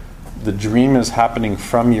either the dream is happening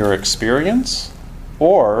from your experience,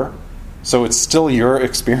 or, so it's still your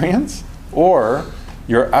experience, or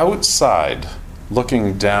you're outside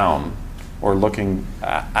looking down or looking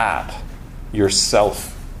at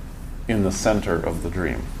yourself in the center of the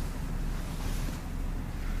dream.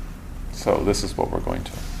 So this is what we're going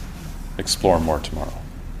to explore more tomorrow.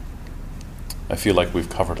 I feel like we've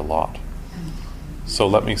covered a lot. So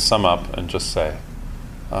let me sum up and just say,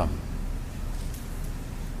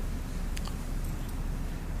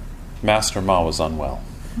 Master Ma was unwell.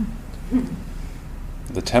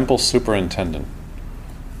 The temple superintendent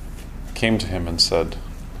came to him and said,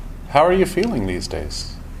 "How are you feeling these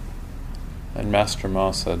days?" And Master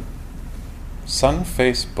Ma said,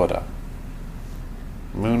 "Sun-faced Buddha,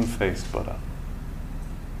 moon-faced Buddha."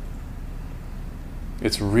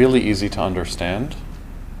 It's really easy to understand,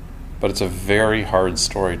 but it's a very hard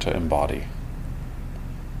story to embody.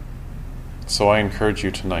 So I encourage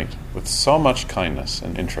you tonight, with so much kindness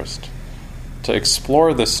and interest, to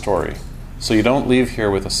explore this story. So you don't leave here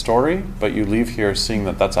with a story, but you leave here seeing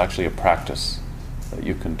that that's actually a practice that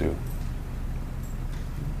you can do.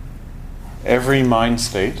 Every mind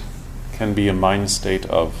state can be a mind state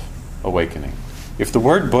of awakening. If the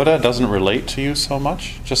word Buddha doesn't relate to you so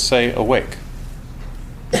much, just say awake.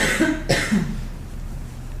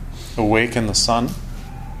 Awake in the sun.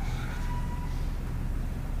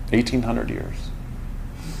 1800 years.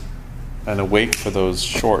 And awake for those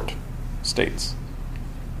short states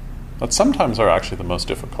that sometimes are actually the most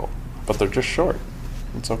difficult, but they're just short.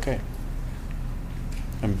 It's okay.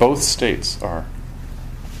 And both states are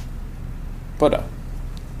Buddha.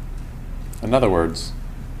 In other words,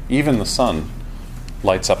 even the sun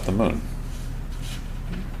lights up the moon.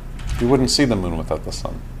 You wouldn't see the moon without the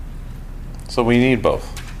sun. So we need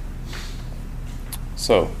both.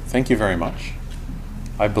 So, thank you very much.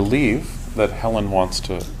 I believe that Helen wants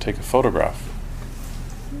to take a photograph,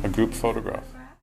 a group photograph.